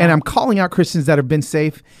 Yeah. And I'm calling out Christians that have been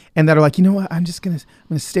safe and that are like, you know what, I'm going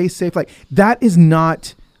to stay safe. Like, that is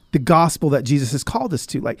not the gospel that Jesus has called us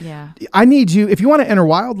to. Like, I need you, if you want to enter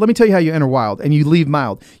wild, let me tell you how you enter wild and you leave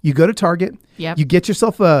mild. You go to Target, you get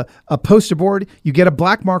yourself a poster board, you get a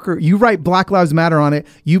black marker, you write Black Lives Matter on it,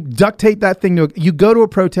 you duct tape that thing, you go to a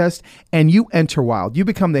protest and you enter wild. You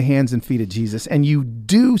become the hands and feet of Jesus and you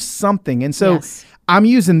do something. And so I'm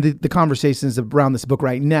using the conversations around this book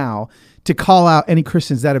right now to call out any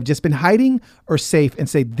Christians that have just been hiding or safe and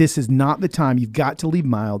say, this is not the time. You've got to leave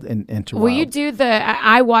mild and enter wild. Will you do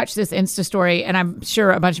I watched this Insta story, and I'm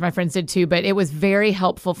sure a bunch of my friends did too, but it was very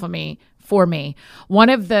helpful for me. One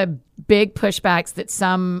of the big pushbacks that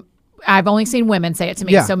I've only seen women say it to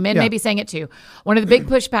me, so men may be saying it too. One of the big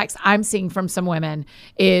pushbacks I'm seeing from some women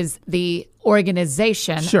is the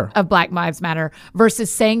organization of Black Lives Matter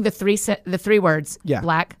versus saying the three words,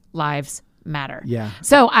 Black Lives Matter. Yeah.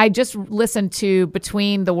 So I just listened to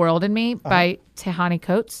Between the World and Me by Tahani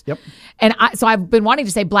Coates. Yep. And so I've been wanting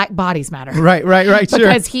to say Black Bodies Matter. Right.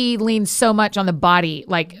 Because he leans so much on the body,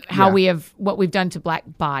 like how what we've done to Black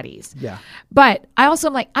bodies. Yeah. But I also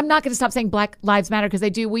am like, I'm not going to stop saying Black Lives Matter because they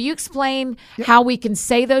do. Will you explain how we can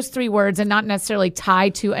say those three words and not necessarily tie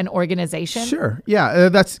to an organization? Sure. Yeah,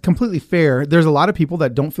 that's completely fair. There's a lot of people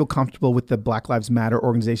that don't feel comfortable with the Black Lives Matter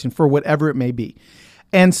organization for whatever it may be.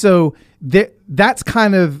 And so that's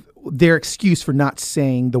kind of their excuse for not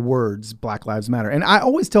saying the words Black Lives Matter. And I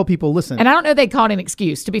always tell people, listen. And I don't know they call it an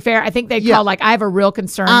excuse. To be fair, I think they call I have a real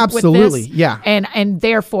concern with this. Yeah. And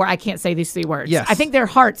therefore I can't say these three words. Yes. I think their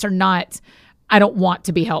hearts are not, I don't want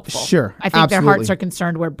to be helpful. Sure. I think their hearts are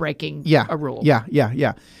concerned we're breaking a rule. Yeah.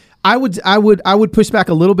 I would push back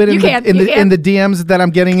a little bit in the DMs that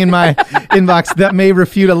I'm getting in my inbox that may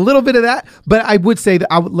refute a little bit of that, but I would say that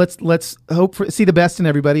let's see the best in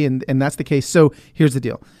everybody, and that's the case. So here's the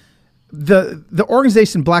deal: the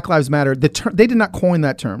organization Black Lives Matter, they did not coin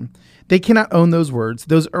that term. They cannot own those words.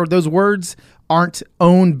 Those words aren't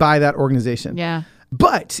owned by that organization. Yeah.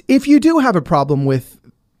 But if you do have a problem with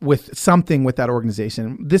something with that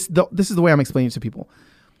organization, this is the way I'm explaining it to people.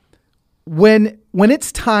 When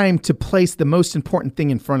it's time to place the most important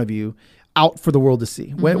thing in front of you out for the world to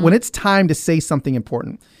see, when it's time to say something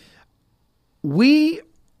important, we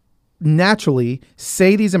naturally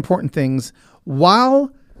say these important things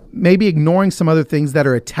while maybe ignoring some other things that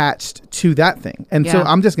are attached to that thing. And so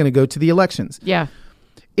I'm just going to go to the elections. Yeah.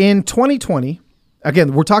 In 2020,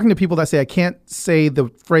 again, we're talking to people that say, I can't say the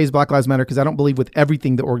phrase Black Lives Matter because I don't believe with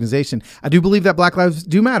everything the organization. I do believe that Black lives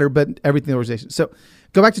do matter, but everything the organization. So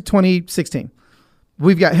go back to 2016.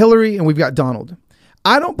 We've got Hillary and we've got Donald.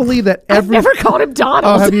 I don't believe that I've never called him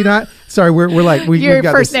Donald. Oh, have you not? Sorry, we're like your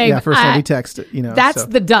got first this, name. Yeah, first name. We text. That's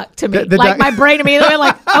the duck to me. Like my brain immediately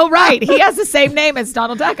like, oh right, he has the same name as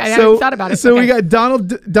Donald Duck. I hadn't thought about it. So we got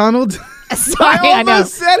Donald. Sorry, I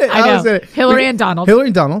almost said it. I know. Hillary and Donald.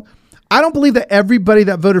 I don't believe that everybody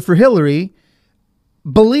that voted for Hillary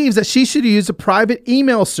believes that she should use a private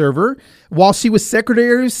email server while she was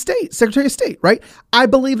Secretary of State, right? I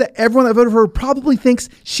believe that everyone that voted for her probably thinks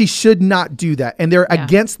she should not do that. And they're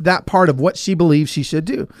against that part of what she believes she should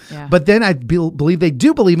do. Yeah. But then I believe they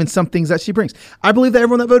do believe in some things that she brings. I believe that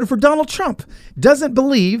everyone that voted for Donald Trump doesn't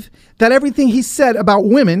believe that everything he said about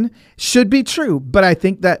women should be true. But I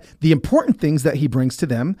think that the important things that he brings to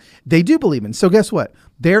them, they do believe in. So guess what?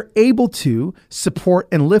 They're able to support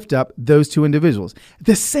and lift up those two individuals.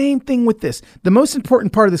 The same thing with this. The most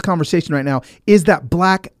important part of this conversation right now is that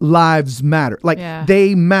Black lives matter.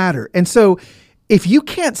 They matter. And so if you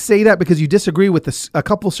can't say that because you disagree with a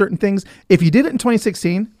couple certain things, if you did it in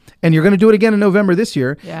 2016 and you're going to do it again in November this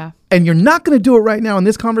year, and you're not going to do it right now in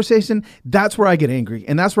this conversation, that's where I get angry.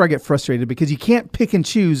 And that's where I get frustrated, because you can't pick and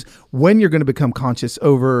choose when you're going to become conscious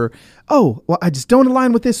over, I just don't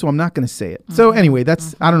align with this, so I'm not going to say it. Mm-hmm. So anyway,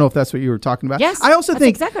 I don't know if that's what you were talking about. Yes, I also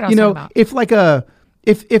think, exactly what I was talking about.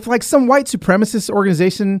 If like some white supremacist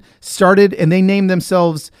organization started and they named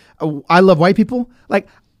themselves I Love White People, like,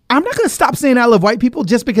 I'm not going to stop saying I love white people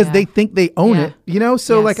just because they think they own it,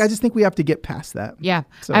 So I just think we have to get past that. Yeah.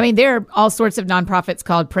 So. I mean, there are all sorts of nonprofits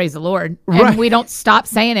called Praise the Lord, and we don't stop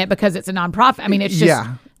saying it because it's a nonprofit. I mean, it's just,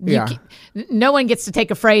 no one gets to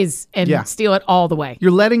take a phrase and steal it all the way.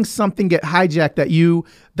 You're letting something get hijacked that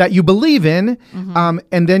you believe in,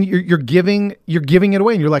 and then you're giving it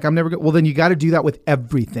away, and you're like, I'm never going. Well, then you got to do that with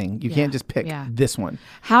everything. You can't just pick this one.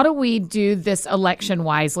 How do we do this election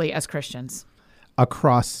wisely as Christians?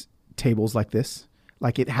 Across tables like this,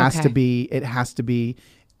 like it has to be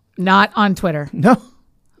not on Twitter. No,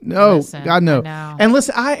 listen, God no. And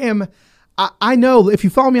listen, I know if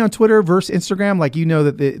you follow me on Twitter versus Instagram, like, you know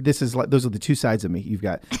that this is like, those are the two sides of me. You've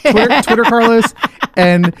got Twitter Carlos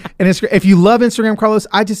and Instagram. If you love Instagram, Carlos,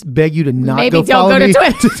 I just beg you to not follow me.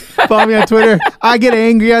 Follow me on Twitter. I get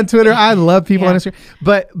angry on Twitter. I love people on Instagram,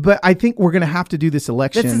 but I think we're gonna have to do this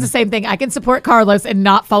election. This is the same thing. I can support Carlos and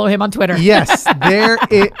not follow him on Twitter. Yes, there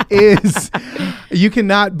it is. You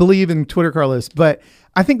cannot believe in Twitter, Carlos, but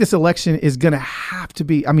I think this election is gonna have to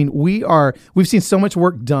be. I mean, we've seen so much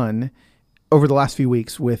work done over the last few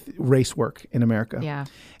weeks with race work in America. Yeah.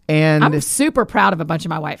 And I'm super proud of a bunch of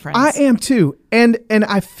my white friends. I am too. And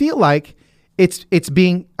I feel like it's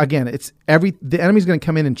being, again, the enemy's going to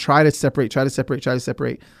come in and try to separate.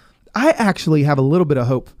 I actually have a little bit of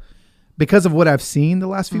hope because of what I've seen the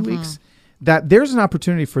last few weeks, that there's an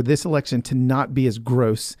opportunity for this election to not be as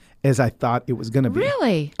gross as I thought it was going to be.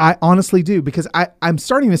 Really? I honestly do, because I'm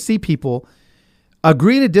starting to see people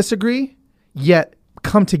agree to disagree, yet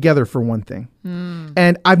come together for one thing.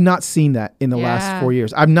 And I've not seen that in the last 4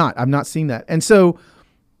 years. I've not seen that. And so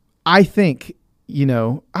I think,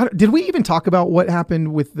 did we even talk about what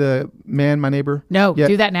happened with the man, my neighbor? No,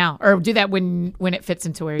 do that now, or do that when it fits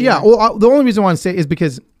into where you're. Well, the only reason I want to say is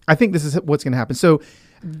because I think this is what's going to happen. So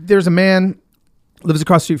there's a man lives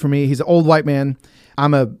across the street from me. He's an old white man.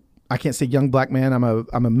 I can't say young black man. I'm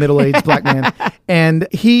a middle-aged black man, and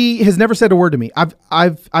he has never said a word to me.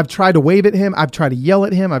 I've tried to wave at him. I've tried to yell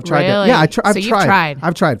at him. I've tried really?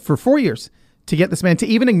 I've tried for 4 years to get this man to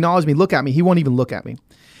even acknowledge me, look at me. He won't even look at me.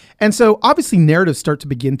 And so obviously narratives start to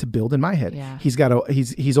begin to build in my head. Yeah.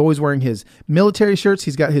 He's always wearing his military shirts.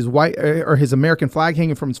 He's got his white or his American flag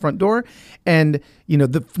hanging from his front door. And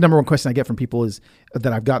the number one question I get from people is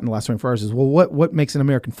that I've gotten the last 24 hours is, well, what makes an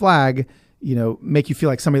American flag make you feel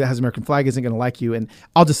like somebody that has an American flag isn't going to like you? And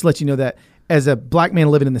I'll just let you know that as a black man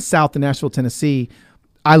living in the South in Nashville, Tennessee,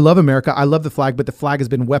 I love America. I love the flag, but the flag has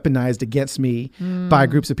been weaponized against me by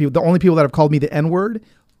groups of people. The only people that have called me the N-word,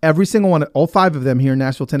 every single one, all 5 of them here in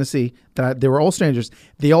Nashville, Tennessee, they were all strangers.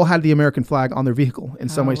 They all had the American flag on their vehicle in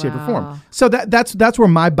some way, shape, or form. So that's where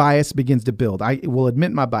my bias begins to build. I will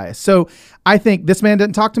admit my bias. So I think this man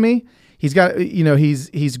didn't talk to me. He's got,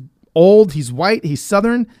 he's old, he's white, he's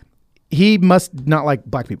Southern. He must not like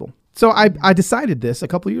black people. So I decided this a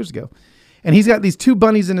couple of years ago. And he's got these 2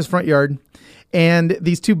 bunnies in his front yard. And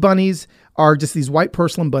these 2 bunnies are just these white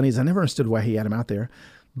porcelain bunnies. I never understood why he had them out there.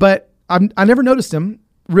 But I never noticed him,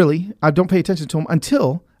 really. I don't pay attention to him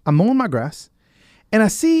until I'm mowing my grass. And I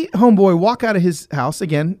see homeboy walk out of his house.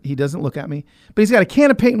 Again, he doesn't look at me. But he's got a can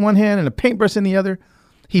of paint in one hand and a paintbrush in the other.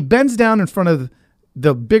 He bends down in front of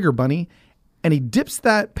the bigger bunny. And he dips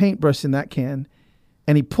that paintbrush in that can.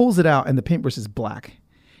 And he pulls it out, and the paintbrush is black.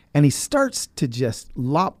 And he starts to just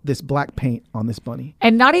lop this black paint on this bunny.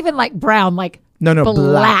 And not even like brown, like no,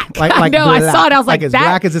 black. Like I know, black. I saw it. I was like as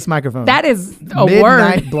black as this microphone. That is a Midnight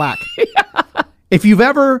word. Midnight black. If you've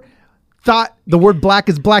ever thought the word black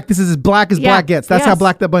is black, this is as black as black gets. That's how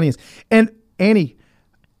black that bunny is. And Annie,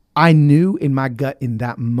 I knew in my gut in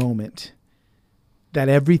that moment that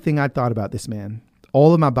everything I thought about this man,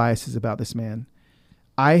 all of my biases about this man,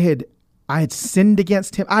 I I had sinned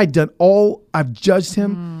against him. I've judged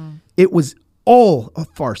him. It was all a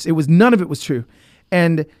farce. None of it was true.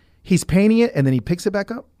 And he's painting it, and then he picks it back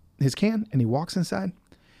up, his can, and he walks inside.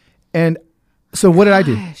 And so what did I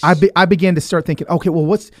do? I began to start thinking, okay,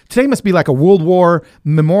 well, today must be like a World War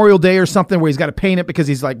Memorial Day or something where he's got to paint it because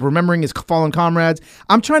he's like remembering his fallen comrades.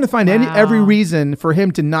 I'm trying to find every reason for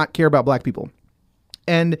him to not care about black people.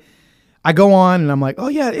 And I go on and I'm like, oh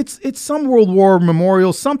yeah, it's some World War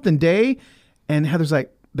Memorial something day. And Heather's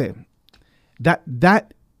like, babe,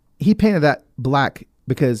 that he painted that black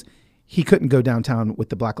because he couldn't go downtown with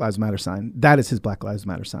the Black Lives Matter sign. That is his Black Lives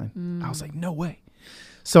Matter sign. I was like, no way.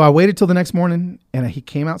 So I waited till the next morning, and he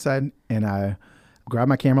came outside, and I grabbed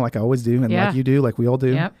my camera like I always do, and like you do, like we all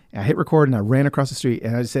do. Yep. I hit record, and I ran across the street,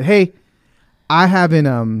 and I just said, hey, I haven't,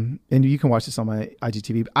 and you can watch this on my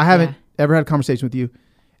IGTV, I haven't ever had a conversation with you.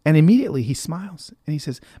 And immediately he smiles, and he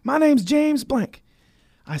says, my name's James Blank.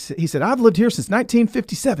 He said, I've lived here since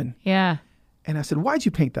 1957. Yeah. And I said, why'd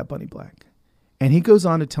you paint that bunny black? And he goes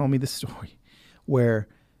on to tell me the story where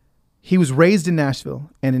he was raised in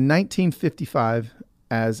Nashville, and in 1955,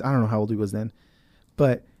 I don't know how old he was then,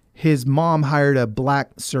 but his mom hired a black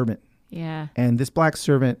servant. Yeah. And this black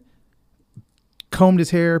servant combed his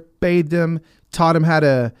hair, bathed him, taught him how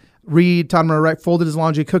to read, taught him how to write, folded his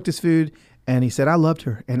laundry, cooked his food. And he said, I loved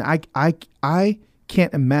her. And I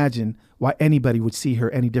can't imagine why anybody would see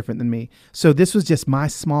her any different than me. So this was just my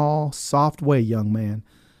small, soft way, young man,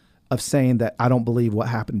 of saying that I don't believe what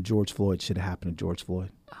happened to George Floyd should have happened to George Floyd.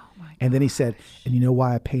 And then he said, and you know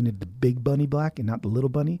why I painted the big bunny black and not the little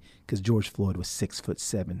bunny? Because George Floyd was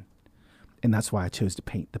 6'7", and that's why I chose to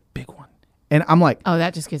paint the big one. And I'm like, oh,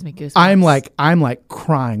 that just gives me goosebumps. I'm like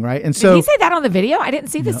crying, right? And so did he say that on the video? I didn't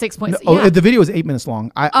see the 6 points. No, the video was 8 minutes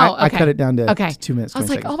long. I cut it down to 2 minutes. I was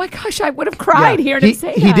like, seconds. oh my gosh, I would have cried hearing him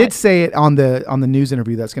say that. He did say it on the news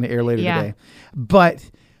interview that's going to air later today. But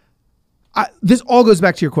this all goes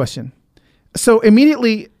back to your question. So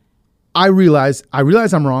immediately, I realize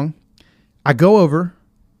I'm wrong. I go over,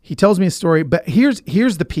 he tells me a story, but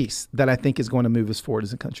here's the piece that I think is going to move us forward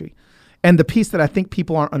as a country. And the piece that I think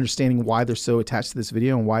people aren't understanding why they're so attached to this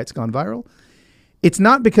video and why it's gone viral. It's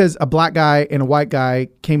not because a black guy and a white guy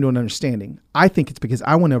came to an understanding. I think it's because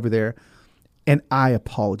I went over there and I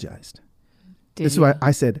apologized. This is why I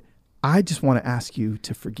said, I just want to ask you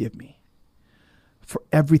to forgive me for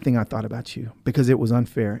everything I thought about you because it was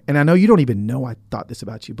unfair. And I know you don't even know I thought this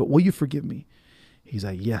about you, but will you forgive me? He's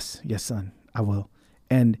like, yes, son, I will.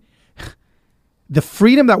 And the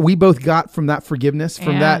freedom that we both got from that forgiveness,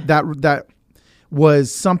 from that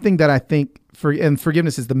was something that I think, and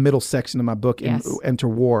forgiveness is the middle section of my book, Enter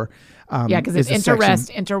War. Because it's enter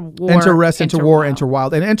rest, enter war. Enter rest, enter war, enter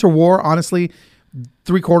wild. And enter war, honestly,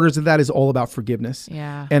 3/4 of that is all about forgiveness.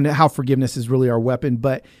 Yeah. And how forgiveness is really our weapon.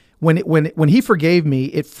 But when he forgave me,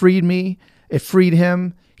 it freed me, it freed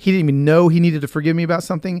him. He didn't even know he needed to forgive me about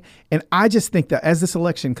something. And I just think that as this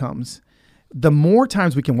election comes, the more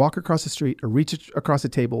times we can walk across the street or reach across a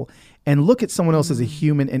table and look at someone else as a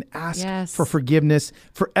human and ask for forgiveness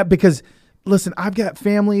because listen, I've got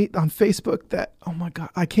family on Facebook that, oh my God,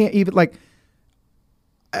 I can't even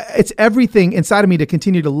it's everything inside of me to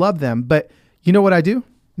continue to love them. But you know what I do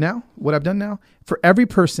now? What I've done now? For every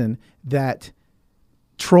person that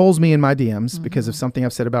trolls me in my DMs because of something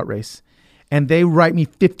I've said about race, and they write me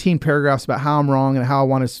 15 paragraphs about how I'm wrong and how I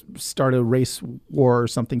want to start a race war or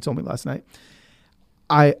something, told me last night.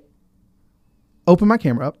 I open my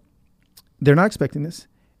camera up. They're not expecting this.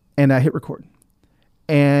 And I hit record.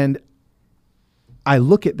 And I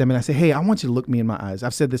look at them and I say, hey, I want you to look me in my eyes.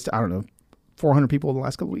 I've said this to, 400 people in the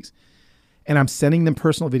last couple of weeks. And I'm sending them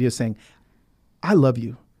personal videos saying, I love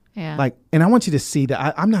you. Yeah. And I want you to see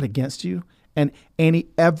that I'm not against you. And Annie,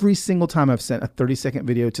 every single time I've sent a 30-second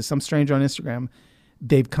video to some stranger on Instagram,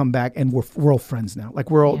 they've come back and we're all friends now.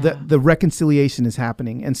 Like we're all the reconciliation is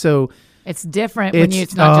happening. And so it's different when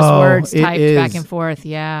it's not just words typed back and forth.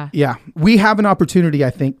 Yeah. Yeah. We have an opportunity, I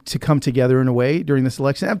think, to come together in a way during this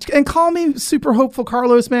election. And call me super hopeful,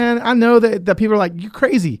 Carlos, man. I know that people are like, you're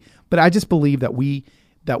crazy. But I just believe that we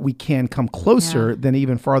can come closer than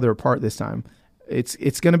even farther apart this time.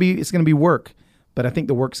 It's gonna be work. But I think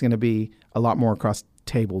the work's going to be a lot more across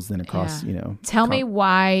tables than across, Tell me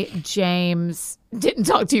why James didn't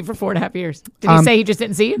talk to you for 4.5 years. Did he say he just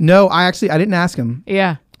didn't see you? No, I didn't ask him.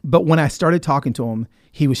 Yeah. But when I started talking to him,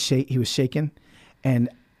 he was shaking. And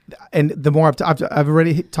the more I've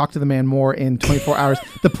already talked to the man more in 24 hours.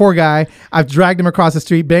 The poor guy, I've dragged him across the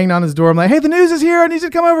street, banged on his door. I'm like, hey, the news is here. I need you to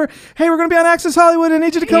come over. Hey, we're going to be on Access Hollywood. I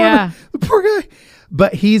need you to come over. The poor guy.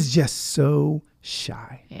 But he's just so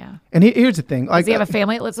shy. Yeah. And here's the thing. Does he have a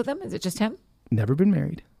family that lives with him? Is it just him? Never been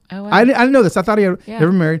married. Oh, wow. I didn't know this. I thought he had Yeah.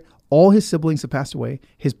 never married. All his siblings have passed away.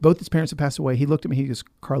 Both his parents have passed away. He looked at me. He goes,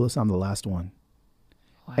 Carlos, I'm the last one.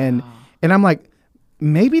 Wow. And I'm like,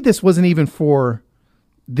 maybe this wasn't even for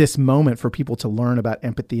this moment for people to learn about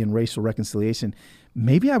empathy and racial reconciliation.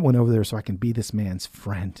 Maybe I went over there so I can be this man's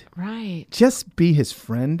friend. Right. Just be his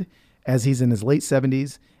friend as he's in his late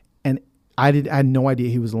 70s. And I had no idea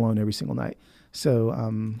he was alone every single night. So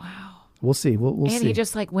Wow. we'll see. We'll see. And he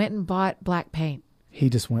just like went and bought black paint He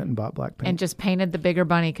just went and bought black paint. and just painted the bigger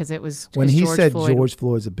bunny because it was When he George said Floyd. George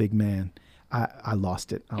Floyd's a big man, I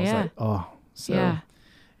lost it. I was Yeah. like, oh. So Yeah.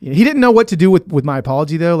 he didn't know what to do with my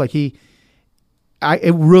apology though. Like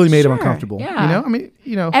it really made him uncomfortable. Yeah. You know, I mean,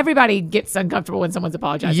 Everybody gets uncomfortable when someone's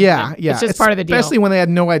apologizing. yeah, to them. yeah. It's just part of the deal. Especially when they had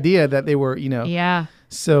no idea that they were, Yeah.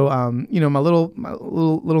 So, my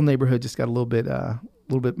little neighborhood just got a little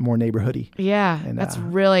bit more neighborhoody. Yeah. And, That's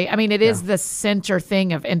really, I mean, it is the center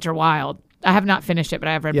thing of Interwild. I have not finished it, but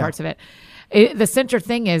I have read Yeah. parts of it. The center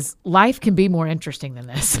thing is life can be more interesting than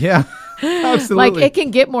this. Yeah, absolutely. Like it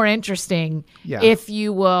can get more interesting Yeah. if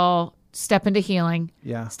you will step into healing,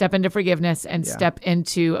 Yeah. step into forgiveness, and Yeah. step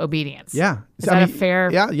into obedience. Yeah. Is that a fair?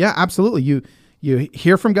 Yeah, absolutely. You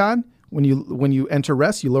hear from God when you enter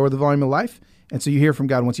rest, you lower the volume of life. And so you hear from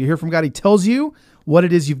God. Once you hear from God, he tells you what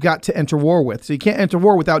it is you've got to enter war with. So you can't enter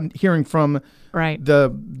war without hearing from Right. the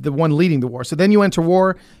one leading the war. So then you enter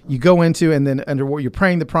war, you go into, and then under war, you're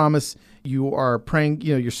praying the promise. You are praying,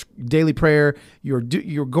 your daily prayer. You're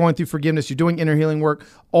going through forgiveness. You're doing inner healing work.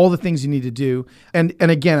 All the things you need to do. And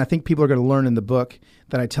again, I think people are going to learn in the book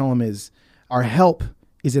that I tell them is our help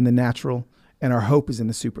is in the natural and our hope is in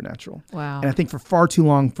the supernatural. Wow. And I think for far too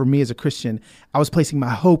long, for me as a Christian, I was placing my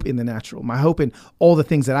hope in the natural, my hope in all the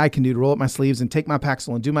things that I can do to roll up my sleeves and take my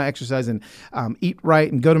Paxil and do my exercise and eat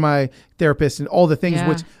right and go to my therapist and all the things, Yeah.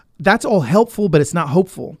 which that's all helpful, but it's not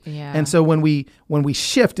hopeful. Yeah. And so when we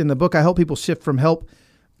shift in the book, I help people shift from hope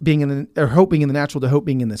being in the natural to hope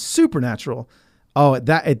being in the supernatural. Oh, at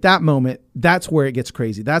that moment, that's where it gets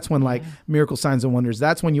crazy. That's when miracle signs and wonders.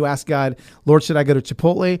 That's when you ask God, Lord, should I go to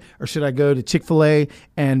Chipotle or should I go to Chick-fil-A?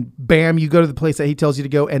 And bam, you go to the place that he tells you to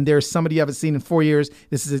go. And there's somebody you haven't seen in 4 years.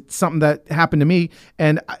 This is something that happened to me.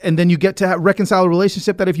 And then you get to reconcile a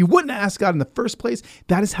relationship that if you wouldn't ask God in the first place,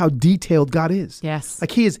 that is how detailed God is. Yes.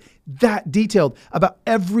 Like he is that detailed about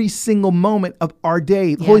every single moment of our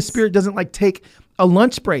day. The Holy Yes. Spirit doesn't take a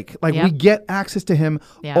lunch break. Yep. We get access to him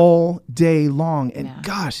Yeah. all day long. And Yeah.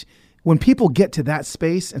 gosh, when people get to that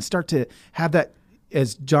space and start to have that,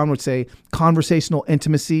 as John would say, conversational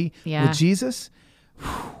intimacy Yeah. with Jesus,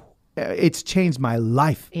 it's changed my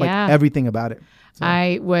life. Yeah. Everything about it. So,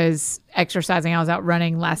 I was exercising. I was out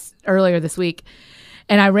running earlier this week,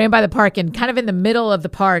 and I ran by the park, and kind of in the middle of the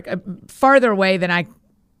park,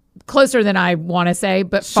 closer than I want to say,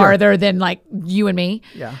 but Sure. farther than you and me,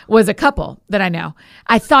 Yeah. was a couple that I know.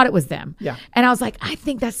 I thought it was them. Yeah. And I was like, I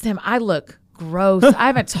think that's them. I look gross. I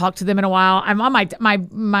haven't talked to them in a while. I'm on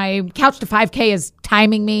my couch to 5K is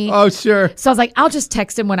timing me. oh, sure. So I was like, I'll just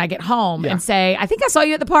text him when I get home Yeah. and say, I think I saw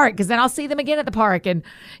you at the park, because then I'll see them again at the park. And,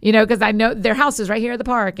 because I know their house is right here at the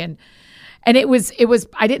park. And it was,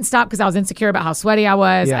 I didn't stop because I was insecure about how sweaty I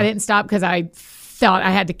was. Yeah. I didn't stop because I felt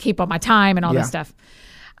I had to keep on my time and all Yeah. this stuff.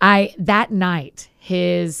 That night,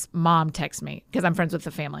 his mom texts me, because I'm friends with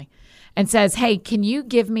the family, and says, hey, can you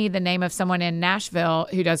give me the name of someone in Nashville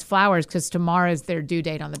who does flowers? Because tomorrow is their due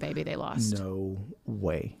date on the baby they lost. No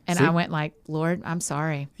way. And See? I went Lord, I'm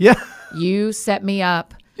sorry. Yeah. You set me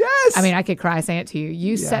up. Yes. I mean, I could cry saying it to you.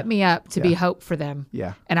 You set me up to be Yeah. hope for them.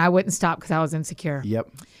 Yeah. And I wouldn't stop because I was insecure. Yep.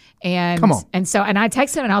 And Come on. And so, and I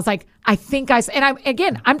texted him and I was like, I'm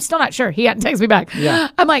still not sure. He hadn't texted me back. Yeah.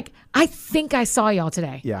 I'm like, I think I saw y'all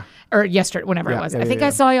today. Yeah. Or yesterday, whenever Yeah, it was. yeah, I think yeah, I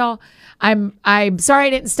saw y'all. I'm sorry I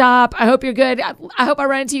didn't stop. I hope you're good. I hope I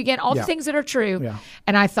run into you again. All Yeah. the things that are true. Yeah.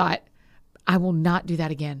 And I thought, I will not do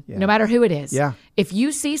that again, Yeah. no matter who it is. Yeah. If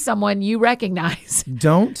you see someone you recognize,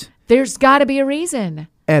 Don't there's got to be a reason.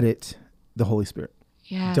 edit the Holy Spirit.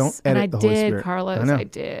 Yes. Don't and I edit the Holy did, Spirit. Carlos. I know. I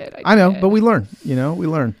did. I know, did. but we learn. We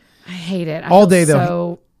learn. I hate it. All day,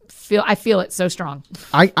 though. I feel it so strong.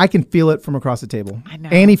 I can feel it from across the table. I know.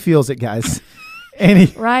 Annie feels it, guys.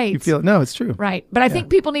 Annie, Right. You feel it. No, it's true. Right. But I think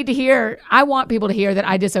people need to hear, I want people to hear that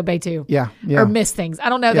I disobey too. Yeah. Yeah. Or miss things. I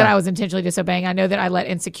don't know that Yeah. I was intentionally disobeying. I know that I let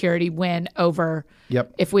insecurity win over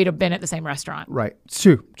Yep. if we'd have been at the same restaurant. Right. It's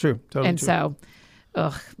true. True. Totally And true. so,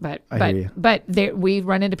 I hear you. but we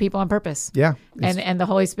run into people on purpose. Yeah. It's- And the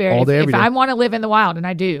Holy Spirit, all day, if every day. I want to live in the wild, and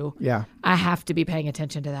I do, yeah. I have to be paying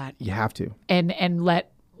attention to that You have to. and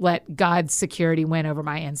let God's security win over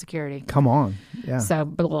my insecurity. Come on. Yeah. So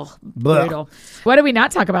Blah. brutal. What did we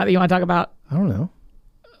not talk about that you want to talk about? I don't know.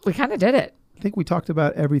 We kind of did it. think we talked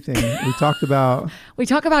about everything. We talked about. We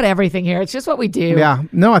talk about everything here. It's just what we do. Yeah.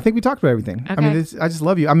 No, I think we talked about everything. Okay. I mean, I just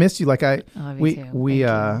love you. I missed you. Like I love you too. we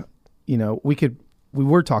we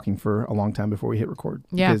were talking for a long time before we hit record.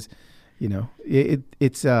 Yeah. Because,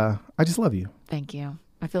 it's I just love you. Thank you.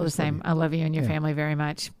 I feel the same. I love you and your family very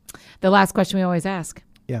much. The last question we always ask.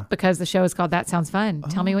 Yeah. Because the show is called That Sounds Fun.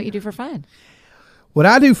 Tell me what you do for fun. What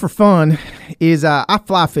I do for fun is I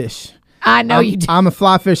fly fish. I know you do. I'm a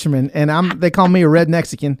fly fisherman, and they call me a red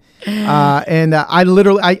Mexican. And I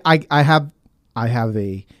literally I have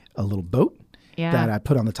a little boat that I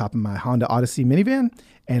put on the top of my Honda Odyssey minivan,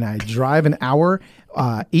 and I drive an hour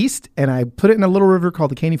east, and I put it in a little river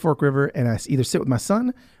called the Caney Fork River, and I either sit with my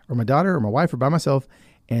son or my daughter or my wife or by myself,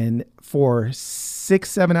 and for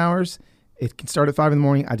 6-7 hours, it can start at 5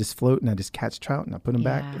 a.m. I just float and I just catch trout and I put them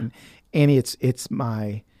back, and it's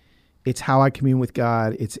how I commune with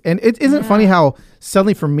God. It isn't funny how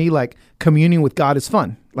suddenly for me, like, communing with God is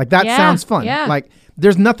fun. Like, that sounds fun. Yeah. Like,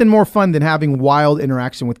 there's nothing more fun than having wild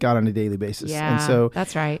interaction with God on a daily basis. Yeah, and so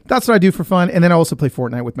that's right. That's what I do for fun. And then I also play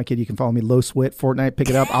Fortnite with my kid. You can follow me, Low Sweat Fortnite. Pick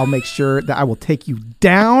it up. I'll make sure that I will take you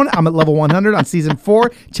down. I'm at level 100 on season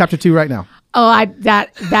 4, chapter 2 right now. Oh,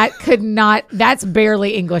 that could not. That's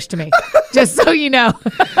barely English to me. Just so you know.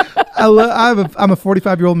 I'm a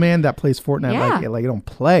 45-year-old man that plays Fortnite like you don't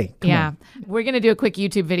play. Come on. We're going to do a quick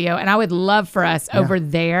YouTube video, and I would love for us over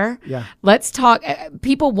there. Yeah. Let's talk.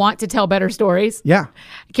 People want to tell better stories. Yeah.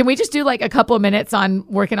 Can we just do like a couple of minutes on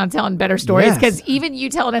working on telling better stories? Because even you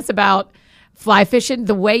telling us about fly fishing,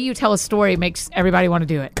 the way you tell a story makes everybody want to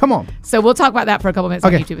do it. Come on. So we'll talk about that for a couple minutes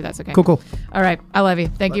on YouTube, if that's okay. Cool. All right. I love you.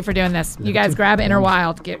 Thank you for doing this. You guys grab Inner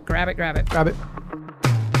Wild. Grab it. Grab it.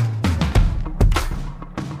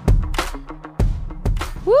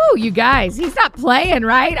 Woo, you guys, he's not playing,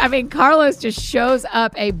 right? I mean, Carlos just shows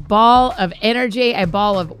up a ball of energy, a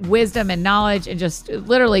ball of wisdom and knowledge, and just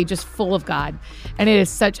literally just full of God. And it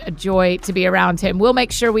is such a joy to be around him. We'll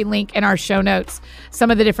make sure we link in our show notes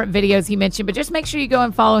some of the different videos he mentioned, but just make sure you go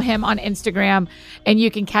and follow him on Instagram, and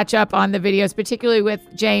you can catch up on the videos, particularly with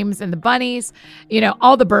James and the bunnies,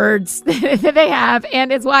 all the birds that they have,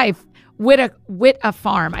 and his wife. Whitta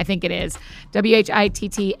Farm, I think it is.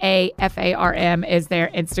 WHITTAFARM is their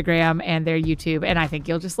Instagram and their YouTube, and I think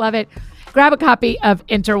you'll just love it. Grab a copy of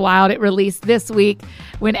Enter Wild. It released this week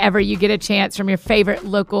whenever you get a chance from your favorite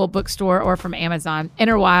local bookstore or from Amazon.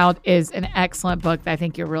 Enter Wild is an excellent book that I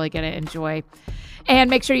think you're really going to enjoy. And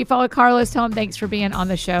make sure you follow Carlos. Tell him thanks for being on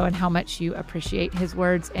the show and how much you appreciate his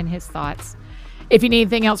words and his thoughts. If you need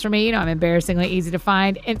anything else from me, I'm embarrassingly easy to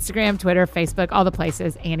find. Instagram, Twitter, Facebook, all the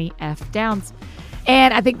places, Annie F. Downs.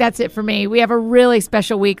 And I think that's it for me. We have a really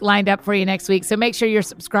special week lined up for you next week, so make sure you're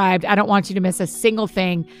subscribed. I don't want you to miss a single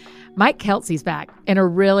thing. Mike Kelsey's back in a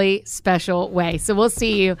really special way. So we'll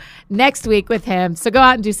see you next week with him. So go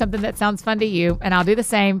out and do something that sounds fun to you, and I'll do the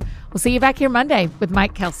same. We'll see you back here Monday with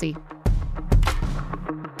Mike Kelsey.